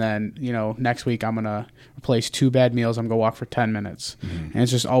 And then, next week I'm going to replace 2 bad meals. I'm going to go walk for 10 minutes. And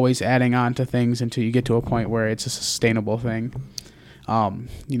it's just always adding on to things until you get to a point where it's a sustainable thing.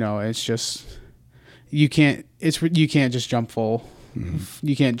 It's just, you can't just jump full.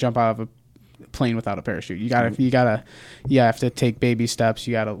 You can't jump out of a plane without a parachute. You have to take baby steps.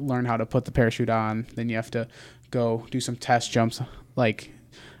 You got to learn how to put the parachute on. Then you have to go do some test jumps, like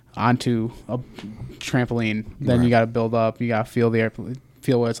onto a trampoline. Then you got to build up. You got to feel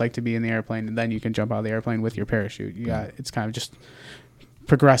what it's like to be in the airplane, and then you can jump out of the airplane with your parachute. It's kind of just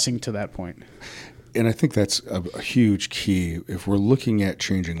progressing to that point. And I think that's a huge key. If we're looking at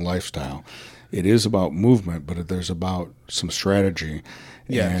changing lifestyle, it is about movement, but there's about some strategy.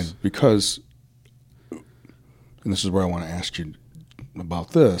 Yes. And because, and this is where I want to ask you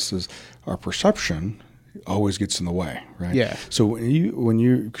about this, is our perception always gets in the way, right? Yeah. So when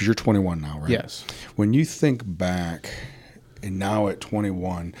you, because you're 21 now, right? Yes. When you think back, and now at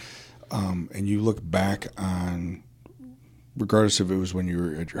 21, and you look back on, regardless if it was when you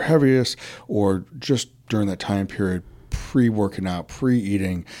were at your heaviest or just during that time period, pre-working out,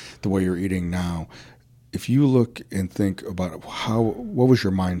 pre-eating the way you're eating now, if you look and think about what was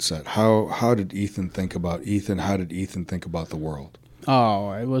your mindset? How did Ethan think about Ethan? How did Ethan think about the world?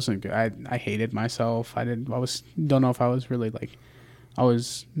 Oh, it wasn't good. I hated myself. Don't know if I was really I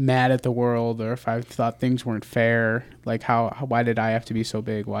was mad at the world, or if I thought things weren't fair. Like why did I have to be so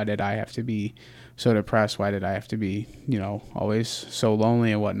big? Why did I have to be so depressed? Why did I have to be, always so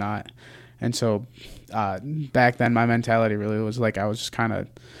lonely and whatnot? And so back then, my mentality really was like I was just kind of.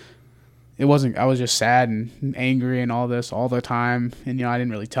 I was just sad and angry and all this all the time, and I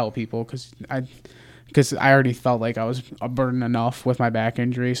didn't really tell people because I already felt like I was a burden enough with my back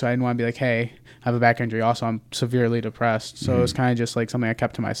injury, so I didn't want to be like, hey, I have a back injury. Also, I'm severely depressed. So it was kind of just like something I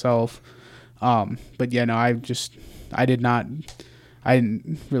kept to myself. But yeah, no, I didn't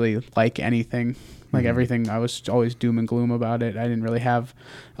really like anything. Like everything, I was always doom and gloom about it. I didn't really have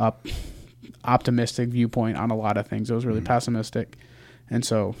a optimistic viewpoint on a lot of things. I was really pessimistic. And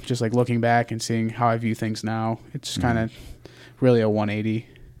so just like looking back and seeing how I view things now, it's kind of really a 180.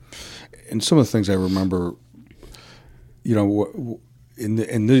 And some of the things I remember, you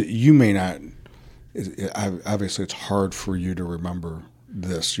may not, obviously it's hard for you to remember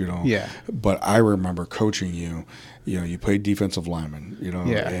this, Yeah. But I remember coaching you. You played defensive lineman,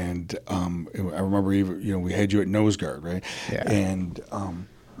 Yeah. and I remember even, we had you at nose guard, right? Yeah. And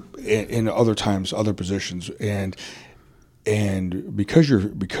in other times, other positions, and because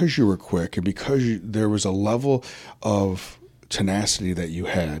you were quick, and because there was a level of tenacity that you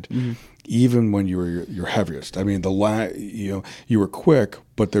had, even when you were your heaviest. I mean, you were quick,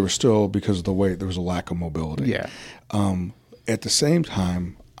 but there was still, because of the weight, there was a lack of mobility. Yeah. At the same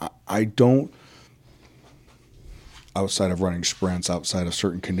time, I don't, outside of running sprints, outside of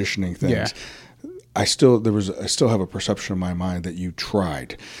certain conditioning things. Yeah. I still have a perception in my mind that you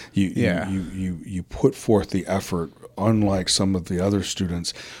tried. You put forth the effort, unlike some of the other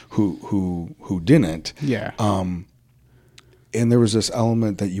students who didn't. Yeah. And there was this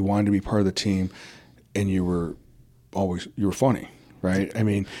element that you wanted to be part of the team, and you were funny, right? I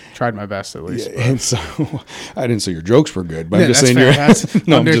mean, tried my best at least. Yeah, and so I didn't say your jokes were good, but Yeah, I'm just that's saying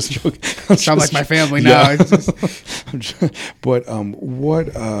fair. I'm just joking. Sound like my family now. But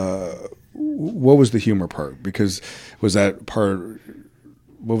what was the humor part? Because was that part?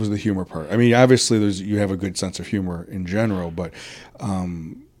 What was the humor part? I mean, obviously, you have a good sense of humor in general, but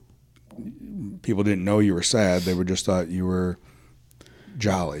people didn't know you were sad. They would just thought you were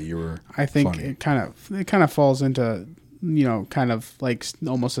jolly. You were. I think funny. it kind of falls into kind of like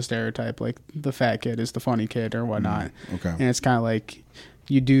almost a stereotype, like the fat kid is the funny kid or whatnot. Okay. And it's kind of like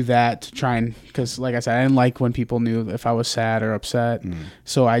you do that to try and, because like I said, I didn't like when people knew if I was sad or upset.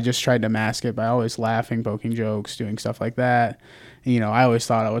 So I just tried to mask it by always laughing, poking jokes, doing stuff like that. And, I always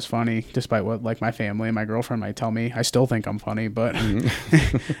thought I was funny, despite what like my family and my girlfriend might tell me. I still think I'm funny, but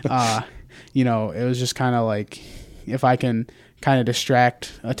it was just kind of like, if I can kind of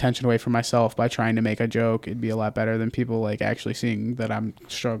distract attention away from myself by trying to make a joke, it'd be a lot better than people like actually seeing that I'm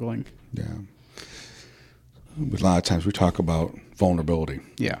struggling. Yeah. A lot of times we talk about vulnerability.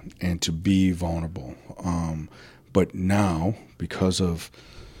 Yeah. And to be vulnerable. But now, because of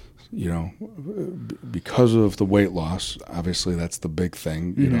the weight loss, obviously that's the big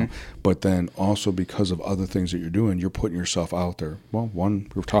thing, but then also because of other things that you're doing, you're putting yourself out there. Well, one,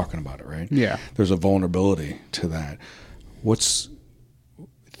 we're talking about it, right? Yeah. There's a vulnerability to that. What's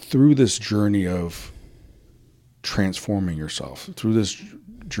through this journey of transforming yourself, through this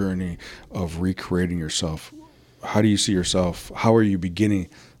journey of recreating yourself, how do you see yourself? How are you beginning?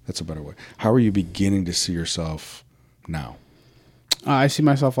 That's a better way. How are you beginning to see yourself now? I see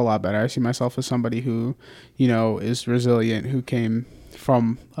myself a lot better. I see myself as somebody who, is resilient, who came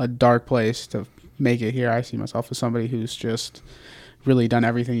from a dark place to make it here. I see myself as somebody who's just really done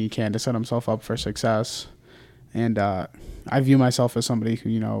everything he can to set himself up for success. And I view myself as somebody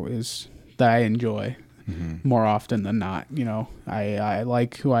who, is that I enjoy more often than not. I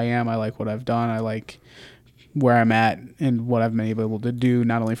like who I am. I like what I've done. I like where I'm at and what I've been able to do,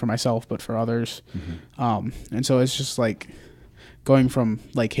 not only for myself, but for others. And so it's just like going from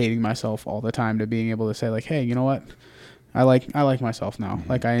like hating myself all the time to being able to say like, hey, you know what? I like myself now.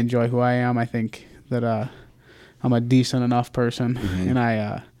 Like I enjoy who I am. I think that I'm a decent enough person, and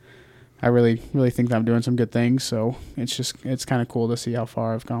I really, really think that I'm doing some good things. So it's kind of cool to see how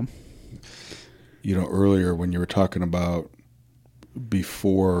far I've come. Earlier when you were talking about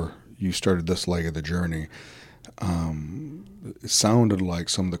before you started this leg of the journey, it sounded like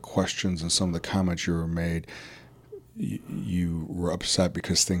some of the questions and some of the comments you were made, you were upset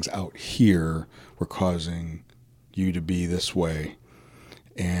because things out here were causing you to be this way.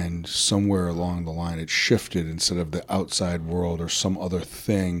 And somewhere along the line, it shifted instead of the outside world or some other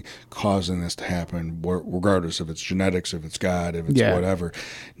thing causing this to happen, regardless if it's genetics, if it's God, if it's whatever.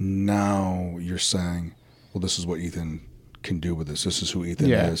 Now you're saying, well, this is what Ethan can do with this. This is who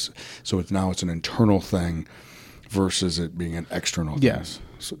Ethan is. So it's an internal thing versus it being an external thing. Yes.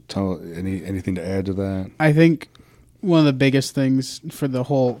 So tell anything to add to that? I think one of the biggest things for the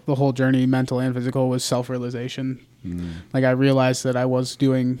whole journey, mental and physical, was self-realization. Like I realized that I was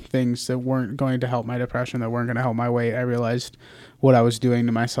doing things that weren't going to help my depression, that weren't going to help my weight. I realized what I was doing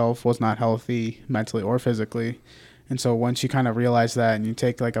to myself was not healthy mentally or physically. And so once you kind of realize that and you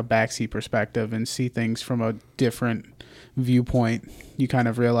take like a backseat perspective and see things from a different viewpoint, you kind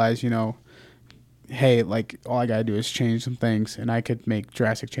of realize, hey, like all I got to do is change some things and I could make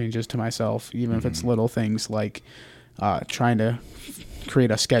drastic changes to myself, even if it's little things like trying to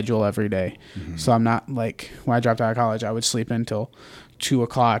create a schedule every day. So I'm not like, when I dropped out of college, I would sleep until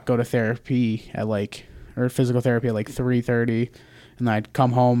 2:00, go to therapy or physical therapy at like 3:30, and then I'd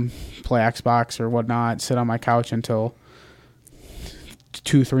come home, play Xbox or whatnot, sit on my couch until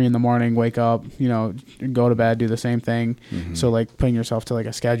 2-3 in the morning, wake up, go to bed, do the same thing. So like putting yourself to like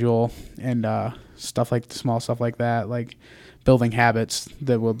a schedule and small stuff like that, like building habits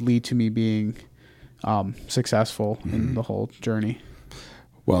that would lead to me being successful in the whole journey.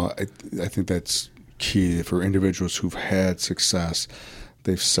 Well, I think that's key for individuals who've had success.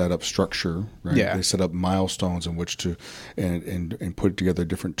 They've set up structure, right? Yeah. They set up milestones in which to and put together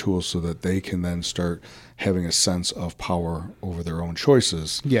different tools so that they can then start having a sense of power over their own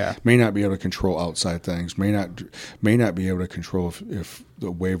choices. Yeah. May not be able to control outside things, may not be able to control if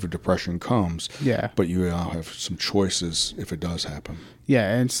the wave of depression comes. Yeah. But you have some choices if it does happen.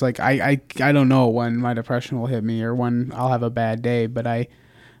 Yeah, and it's like I don't know when my depression will hit me or when I'll have a bad day, but I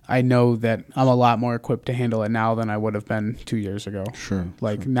know that I'm a lot more equipped to handle it now than I would have been 2 years ago. Sure.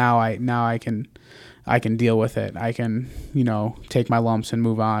 Like now I can deal with it. I can, take my lumps and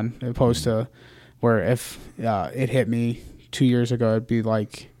move on, opposed to where if it hit me 2 years ago, it'd be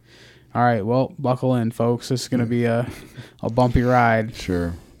like, all right, well, buckle in, folks. This is going to be a bumpy ride.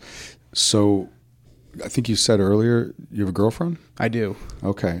 Sure. So I think you said earlier you have a girlfriend? I do.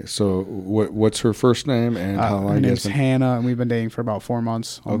 Okay. So what's her first name and how long? Her name's Hannah, and we've been dating for about 4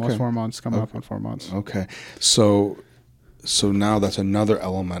 months, almost 4 months, coming up on 4 months. Okay. So now that's another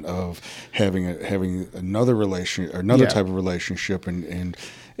element of having another relation or another type of relationship and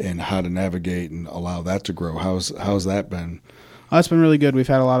how to navigate and allow that to grow. How's that been? It's been really good. We've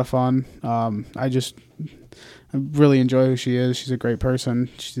had a lot of fun. I really enjoy who she is. She's a great person.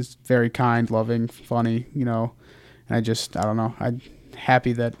 She's very kind, loving, funny, and I don't know.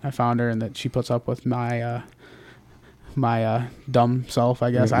 happy that I found her and that she puts up with my dumb self,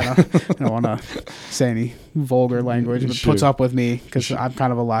 I guess. I don't want to say any vulgar language, but puts up with me because I'm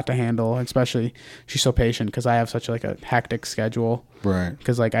kind of a lot to handle. Especially she's so patient because I have such like a hectic schedule. Right.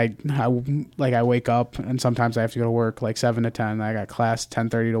 Because like I wake up and sometimes I have to go to work like 7 to 10. I got class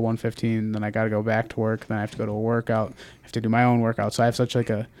 10:30 to 1:15. Then I got to go back to work. Then I have to go to a workout. I have to do my own workout. So I have such like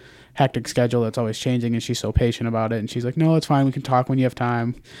a hectic schedule that's always changing, and she's so patient about it. And she's like, no, it's fine, we can talk when you have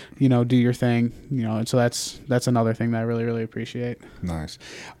time, do your thing, and so that's another thing that I really, really appreciate. Nice.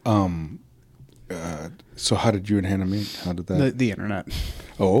 So how did you and Hannah meet? How did that? The internet.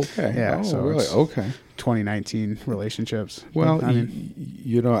 Oh, okay. Yeah. Oh, So really? Okay. 2019 relationships. Well, I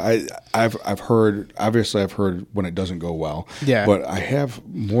mean, I've heard when it doesn't go well. Yeah. But I have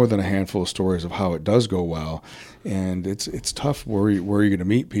more than a handful of stories of how it does go well, and it's tough where you're going to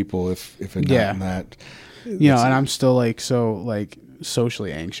meet people if it's not in that. And I'm still so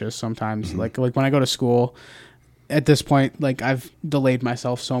socially anxious sometimes. Mm-hmm. Like when I go to school. At this point, I've delayed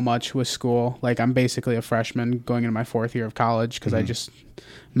myself so much with school. I'm basically a freshman going into my 4th year of college because I just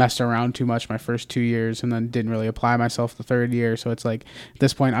messed around too much my first 2 years and then didn't really apply myself the 3rd year. So it's at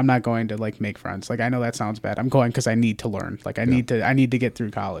this point, I'm not going to make friends. I know that sounds bad. I'm going because I need to learn. I need to get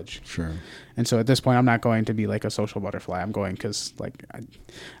through college. Sure. And so at this point, I'm not going to be a social butterfly. I'm going because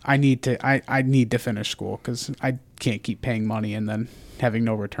I need to finish school because I can't keep paying money and then having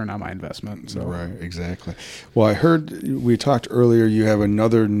no return on my investment. So. Right, exactly. Well, I heard we talked earlier. You have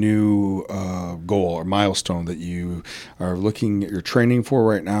another new goal or milestone that you are looking at. You're training for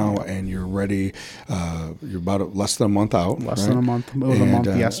right now, and you're ready. You're about less than a month out. Less than a month. It was a month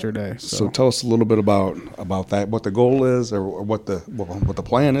yesterday. So tell us a little bit about that. What the goal is, or what the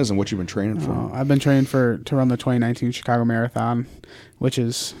plan is, and what you've been training for. I've been training to run the 2019 Chicago Marathon, which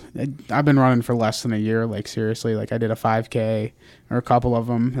is I've been running for less than a year. Seriously, I did a 5K or a couple of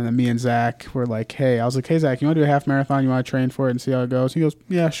them, and then me and Zach were hey, Zach, you want to do a half marathon? You want to train for it and see how it goes? He goes,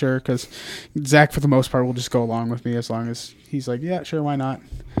 yeah, sure, because Zach for the most part will just go along with me as long as he's yeah, sure, why not?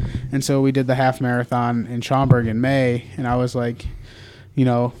 And so we did the half marathon in Schaumburg in May, and I was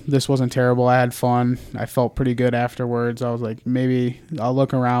this wasn't terrible. I had fun. I felt pretty good afterwards. I was maybe I'll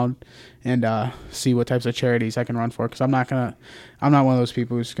look around and see what types of charities I can run for, because I'm not one of those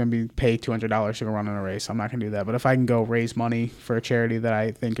people who's going to pay $200 to go run in a race. I'm not going to do that. But if I can go raise money for a charity that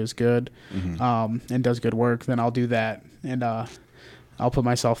I think is good and does good work, then I'll do that. And I'll put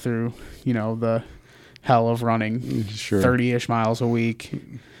myself through, the hell of running 30-ish miles a week.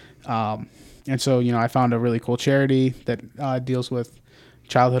 And so, I found a really cool charity that deals with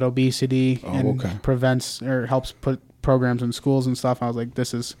childhood obesity and prevents or helps put programs in schools and stuff. I was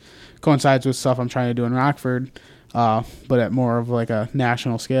this coincides with stuff I'm trying to do in Rockford, but at more of a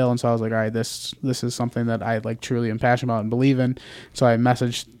national scale. And so I was all right, this is something that I truly am passionate about and believe in. So I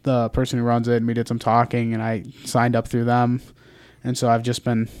messaged the person who runs it, and we did some talking, and I signed up through them. And so I've just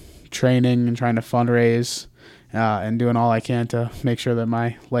been training and trying to fundraise and doing all I can to make sure that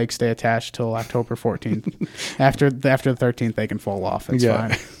my legs stay attached till October 14th. After the 13th, they can fall off. It's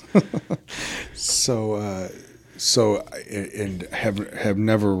fine. So and have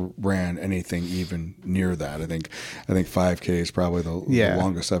never ran anything even near that. I think 5K is probably the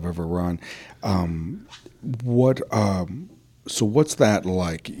longest I've ever run. So what's that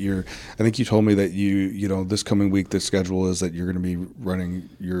like? I think you told me that you this coming week the schedule is that you're going to be running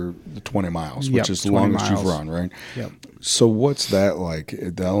the 20 miles, which is the longest you've run, right? Yep. So what's that like?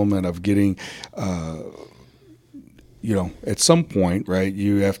 The element of getting at some point, right,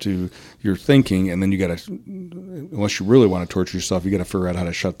 you're thinking, and then you got to, unless you really want to torture yourself, you got to figure out how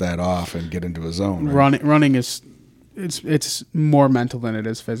to shut that off and get into a zone. Right? Running is, it's more mental than it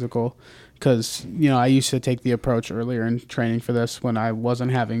is physical, because, I used to take the approach earlier in training for this when I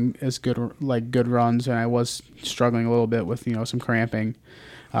wasn't having as good runs, and I was struggling a little bit with, some cramping.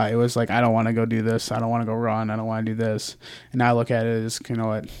 It was I don't want to go do this. I don't want to go run. I don't want to do this. And now I look at it as,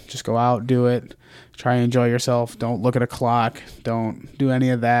 just go out, do it, try and enjoy yourself. Don't look at a clock. Don't do any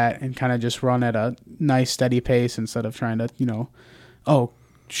of that, and kind of just run at a nice, steady pace instead of trying to, oh,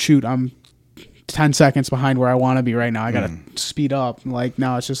 shoot, I'm 10 seconds behind where I want to be right now. I got to speed up.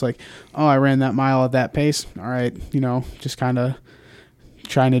 Now it's just oh, I ran that mile at that pace. All right. Just kind of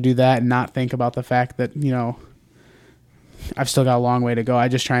trying to do that and not think about the fact that, I've still got a long way to go. I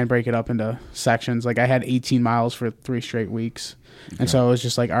just try and break it up into sections. I had 18 miles for 3 straight weeks. And so it was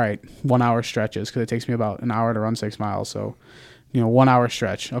just all right, 1 hour stretches, because it takes me about an hour to run 6 miles. So, 1 hour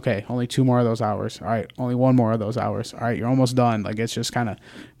stretch. Okay, only 2 more of those hours. All right, only 1 more of those hours. All right, you're almost done. It's just kind of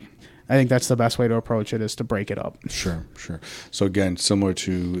I think that's the best way to approach it, is to break it up. Sure. So again, similar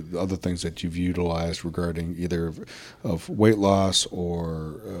to the other things that you've utilized regarding either of weight loss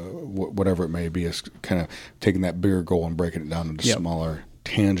or whatever it may be, is kind of taking that bigger goal and breaking it down into smaller,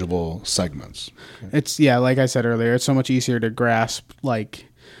 tangible segments. Okay. It's, like I said earlier, it's so much easier to grasp like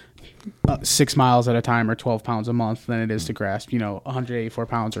 6 miles at a time or 12 pounds a month than it is to grasp, 184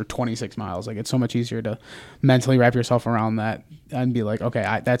 pounds or 26 miles. Like, it's so much easier to mentally wrap yourself around that and be like,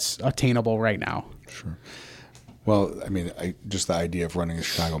 okay, that's attainable right now. Sure. Well, I mean, just the idea of running a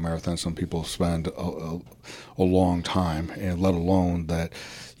Chicago Marathon, some people spend a long time, and let alone that,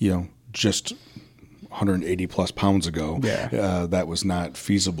 just 180 plus pounds ago, that was not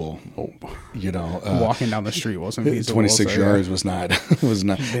feasible. Walking down the street wasn't feasible. 26 yards was not,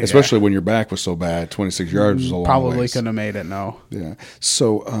 especially when your back was so bad. 26 yards was a long Probably ways. Couldn't have made it. No. Yeah.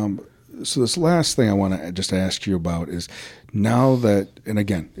 So, so this last thing I want to just ask you about is, now that, and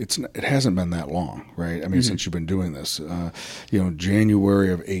again, it hasn't been that long, right? I mean, since you've been doing this,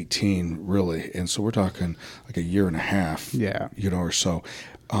 January of 18, really, and so we're talking like a year and a half, or so.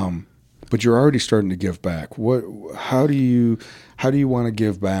 But you're already starting to give back. How do you want to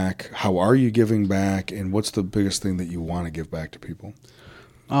give back? How are you giving back? And what's the biggest thing that you want to give back to people?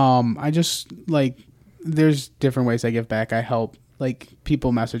 I just there's different ways I give back. I help,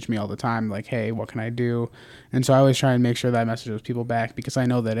 people message me all the time, like, hey, what can I do? And so I always try and make sure that I message those people back, because I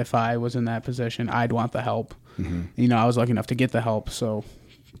know that if I was in that position, I'd want the help. I was lucky enough to get the help. So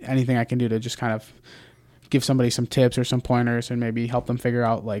anything I can do to just kind of give somebody some tips or some pointers and maybe help them figure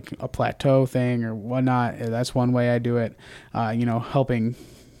out like a plateau thing or whatnot, that's one way I do it. Helping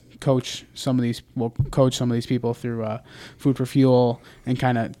coach some of these people through Food for Fuel, and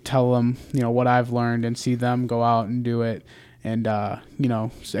kind of tell them, what I've learned, and see them go out and do it and,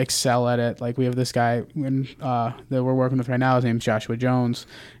 excel at it. Like, we have this guy that we're working with right now. His name's Joshua Jones.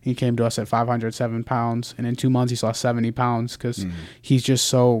 He came to us at 507 pounds, and in 2 months he lost 70 pounds because he's just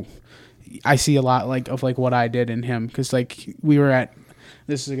so... I see a lot of what I did in him, because we were at,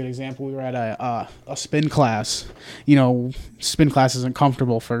 this is a good example, we were at a spin class. Spin class isn't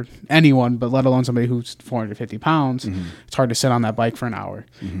comfortable for anyone, but let alone somebody who's 450 pounds. It's hard to sit on that bike for an hour.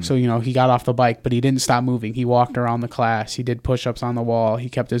 So he got off the bike, but he didn't stop moving. He walked around the class. He did push-ups on the wall. He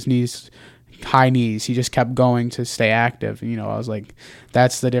kept his high knees. He just kept going to stay active. I was like,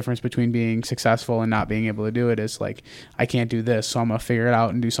 that's the difference between being successful and not being able to do it, is like, I can't do this, so I'm going to figure it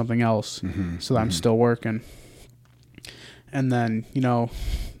out and do something else so that I'm still working. And then,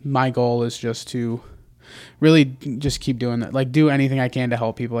 my goal is just to really just keep doing that. Like, do anything I can to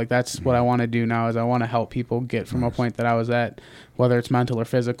help people. Like, that's what I want to do now, is I want to help people get from a point that I was at, whether it's mental or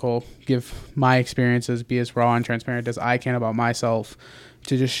physical, give my experiences, be as raw and transparent as I can about myself,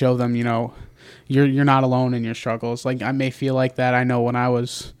 to just show them, you're not alone in your struggles. Like, I may feel like that. I know when I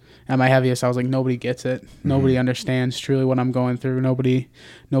was at my heaviest, I was like, nobody gets it. Nobody understands truly what I'm going through. Nobody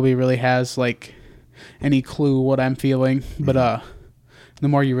really has any clue what I'm feeling. But the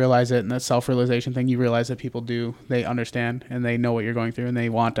more you realize it, and that self-realization thing, you realize that people do. They understand, and they know what you're going through, and they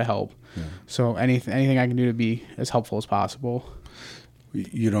want to help. Yeah. So anything I can do to be as helpful as possible.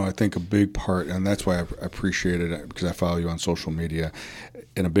 I think a big part, and that's why I appreciated it, because I follow you on social media,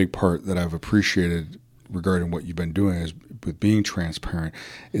 and a big part that I've appreciated regarding what you've been doing is with being transparent,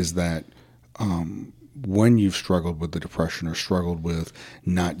 is that when you've struggled with the depression or struggled with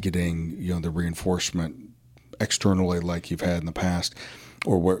not getting the reinforcement externally like you've had in the past,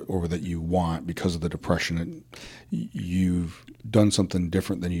 or that you want because of the depression, you've done something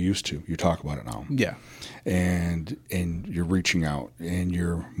different than you used to. You talk about it now. Yeah. And you're reaching out, and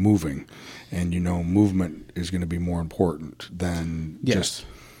you're moving, and movement is going to be more important than just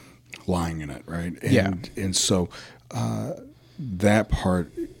lying in it, right? And so that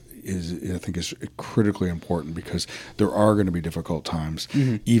part I think is critically important, because there are going to be difficult times,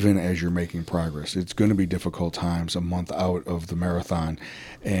 even as you're making progress. It's going to be difficult times a month out of the marathon,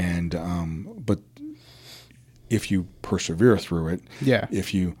 and but if you persevere through it,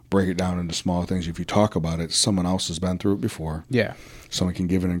 if you break it down into small things, if you talk about it, someone else has been through it before. Someone can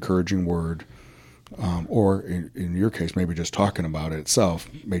give an encouraging word, or in your case, maybe just talking about it itself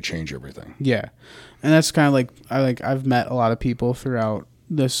may change everything. And that's kind of I've met a lot of people throughout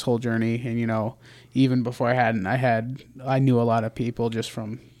this whole journey, and even before I knew a lot of people just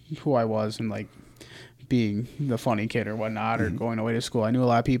from who I was, and being the funny kid or whatnot, or going away to school. I knew a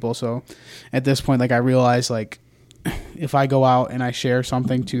lot of people, so at this point, I realized if I go out and I share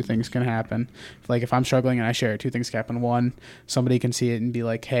something, two things can happen. If I'm struggling and I share it, two things can happen. One, somebody can see it and be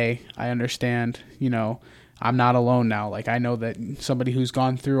like, hey, I understand, I'm not alone now. Like, I know that somebody who's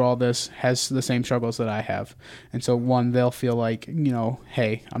gone through all this has the same struggles that I have. And so, one, they'll feel like,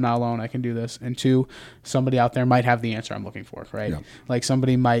 hey, I'm not alone. I can do this. And two, somebody out there might have the answer I'm looking for, right? Yeah. Like,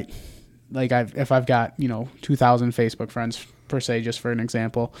 somebody might, like, if I've got, 2,000 Facebook friends, per se, just for an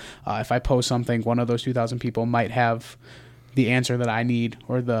example, if I post something, one of those 2,000 people might have the answer that I need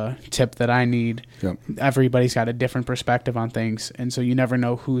or the tip that I need. Yep. Everybody's got a different perspective on things. And so you never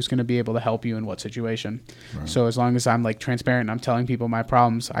know who's going to be able to help you in what situation. Right. So as long as I'm like transparent and I'm telling people my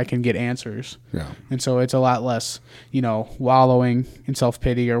problems, I can get answers. Yeah. And so it's a lot less, wallowing in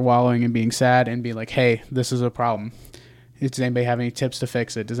self-pity or wallowing in being sad and being like, hey, this is a problem. Does anybody have any tips to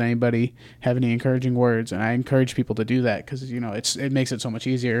fix it? Does anybody have any encouraging words? And I encourage people to do that because, it makes it so much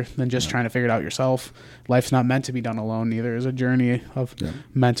easier than just trying to figure it out yourself. Life's not meant to be done alone. Neither is a journey of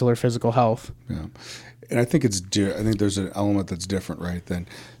mental or physical health. Yeah. And I think I think there's an element that's different, right, than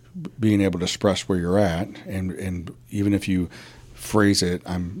being able to express where you're at. And even if you phrase it,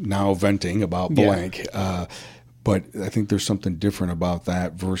 I'm now venting about blank. But I think there's something different about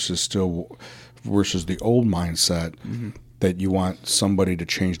that versus the old mindset that you want somebody to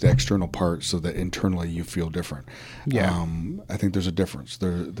change the external part so that internally you feel different. Yeah. I think there's a difference.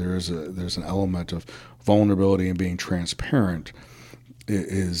 There's an element of vulnerability and being transparent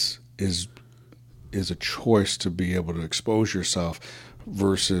is a choice to be able to expose yourself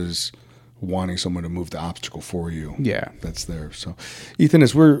versus wanting someone to move the obstacle for you. Yeah. That's there. So, Ethan,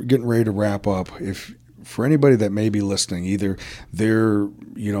 as we're getting ready to wrap up, for anybody that may be listening, either they're,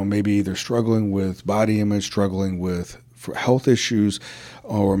 maybe either struggling with body image, struggling with health issues,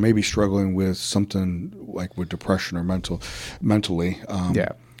 or maybe struggling with something like with depression or mentally.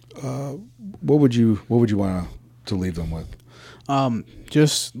 What would you want to leave them with?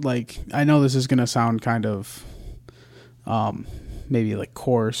 Just like, I know this is going to sound kind of, maybe like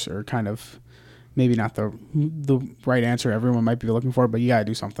coarse or kind of maybe not the right answer everyone might be looking for, but you got to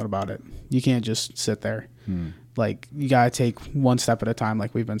do something about it. You can't just sit there. Like, you got to take one step at a time,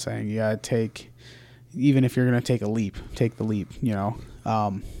 like we've been saying. You got to take, even if you're going to take a leap, take the leap,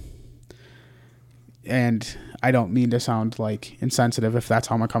 and I don't mean to sound like insensitive if that's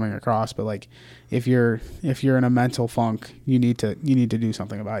how I'm coming across, but like, if you're in a mental funk, you need to do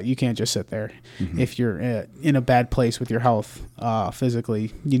something about it. You can't just sit there. If you're in a bad place with your health,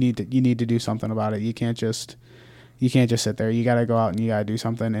 physically, you need to do something about it. You can't just sit there. You got to go out and you got to do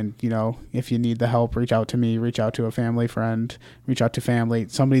something. And, if you need the help, reach out to me, reach out to a family friend, reach out to family.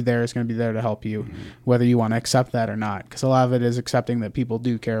 Somebody there is going to be there to help you, whether you want to accept that or not. Because a lot of it is accepting that people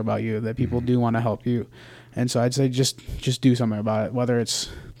do care about you, that people do want to help you. And so I'd say just do something about it, whether it's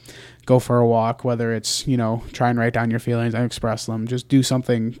go for a walk, whether it's, try and write down your feelings and express them. Just do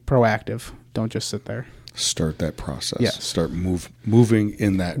something proactive. Don't just sit there. Start that process. Yeah. Start moving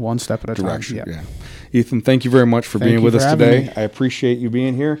in that one step at a direction. Time. Yeah. Ethan, thank you very much for being with us today. I appreciate you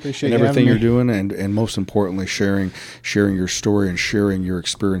being here and everything you're doing, and most importantly, sharing your story and sharing your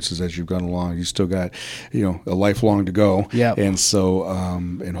experiences as you've gone along. You still got, a lifelong to go. Yeah. And so,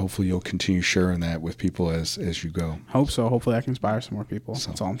 and hopefully you'll continue sharing that with people as you go. Hope so. Hopefully I can inspire some more people. So,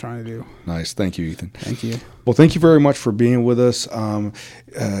 that's all I'm trying to do. Nice. Thank you, Ethan. Thank you. Well, thank you very much for being with us.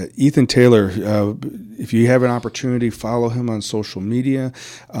 Ethan Taylor, if you have an opportunity, follow him on social media.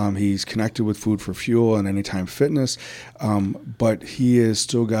 He's connected with Food for Fuel and Anytime Fitness, but he has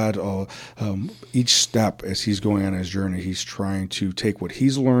still got each step as he's going on his journey. He's trying to take what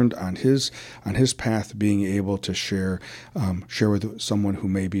he's learned on his path, being able to share with someone who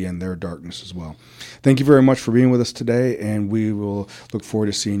may be in their darkness as well. Thank you very much for being with us today, and we will look forward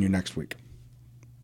to seeing you next week.